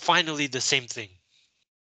are finally the same thing.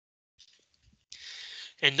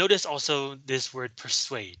 And notice also this word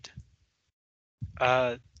persuade.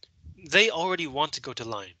 Uh, they already want to go to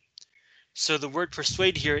Lyme. So the word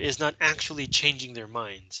persuade here is not actually changing their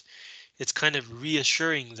minds. It's kind of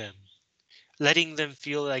reassuring them, letting them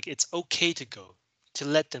feel like it's okay to go, to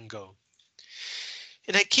let them go.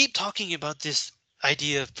 And I keep talking about this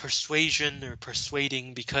idea of persuasion or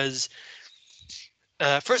persuading because,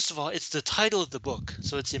 first of all, it's the title of the book,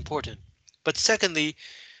 so it's important. But secondly,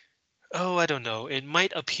 oh, I don't know, it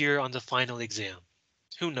might appear on the final exam.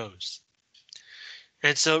 Who knows?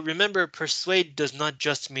 And so remember, persuade does not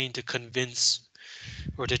just mean to convince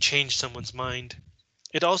or to change someone's mind.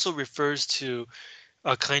 It also refers to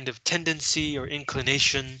a kind of tendency or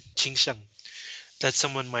inclination, 倾向, that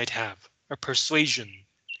someone might have, a persuasion.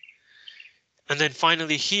 And then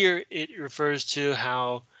finally here it refers to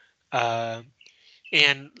how uh,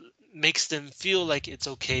 and makes them feel like it's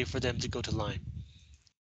okay for them to go to Lyme.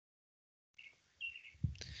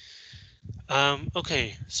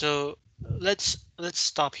 Okay, so let's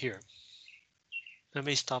stop here. Let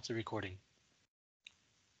me stop the recording.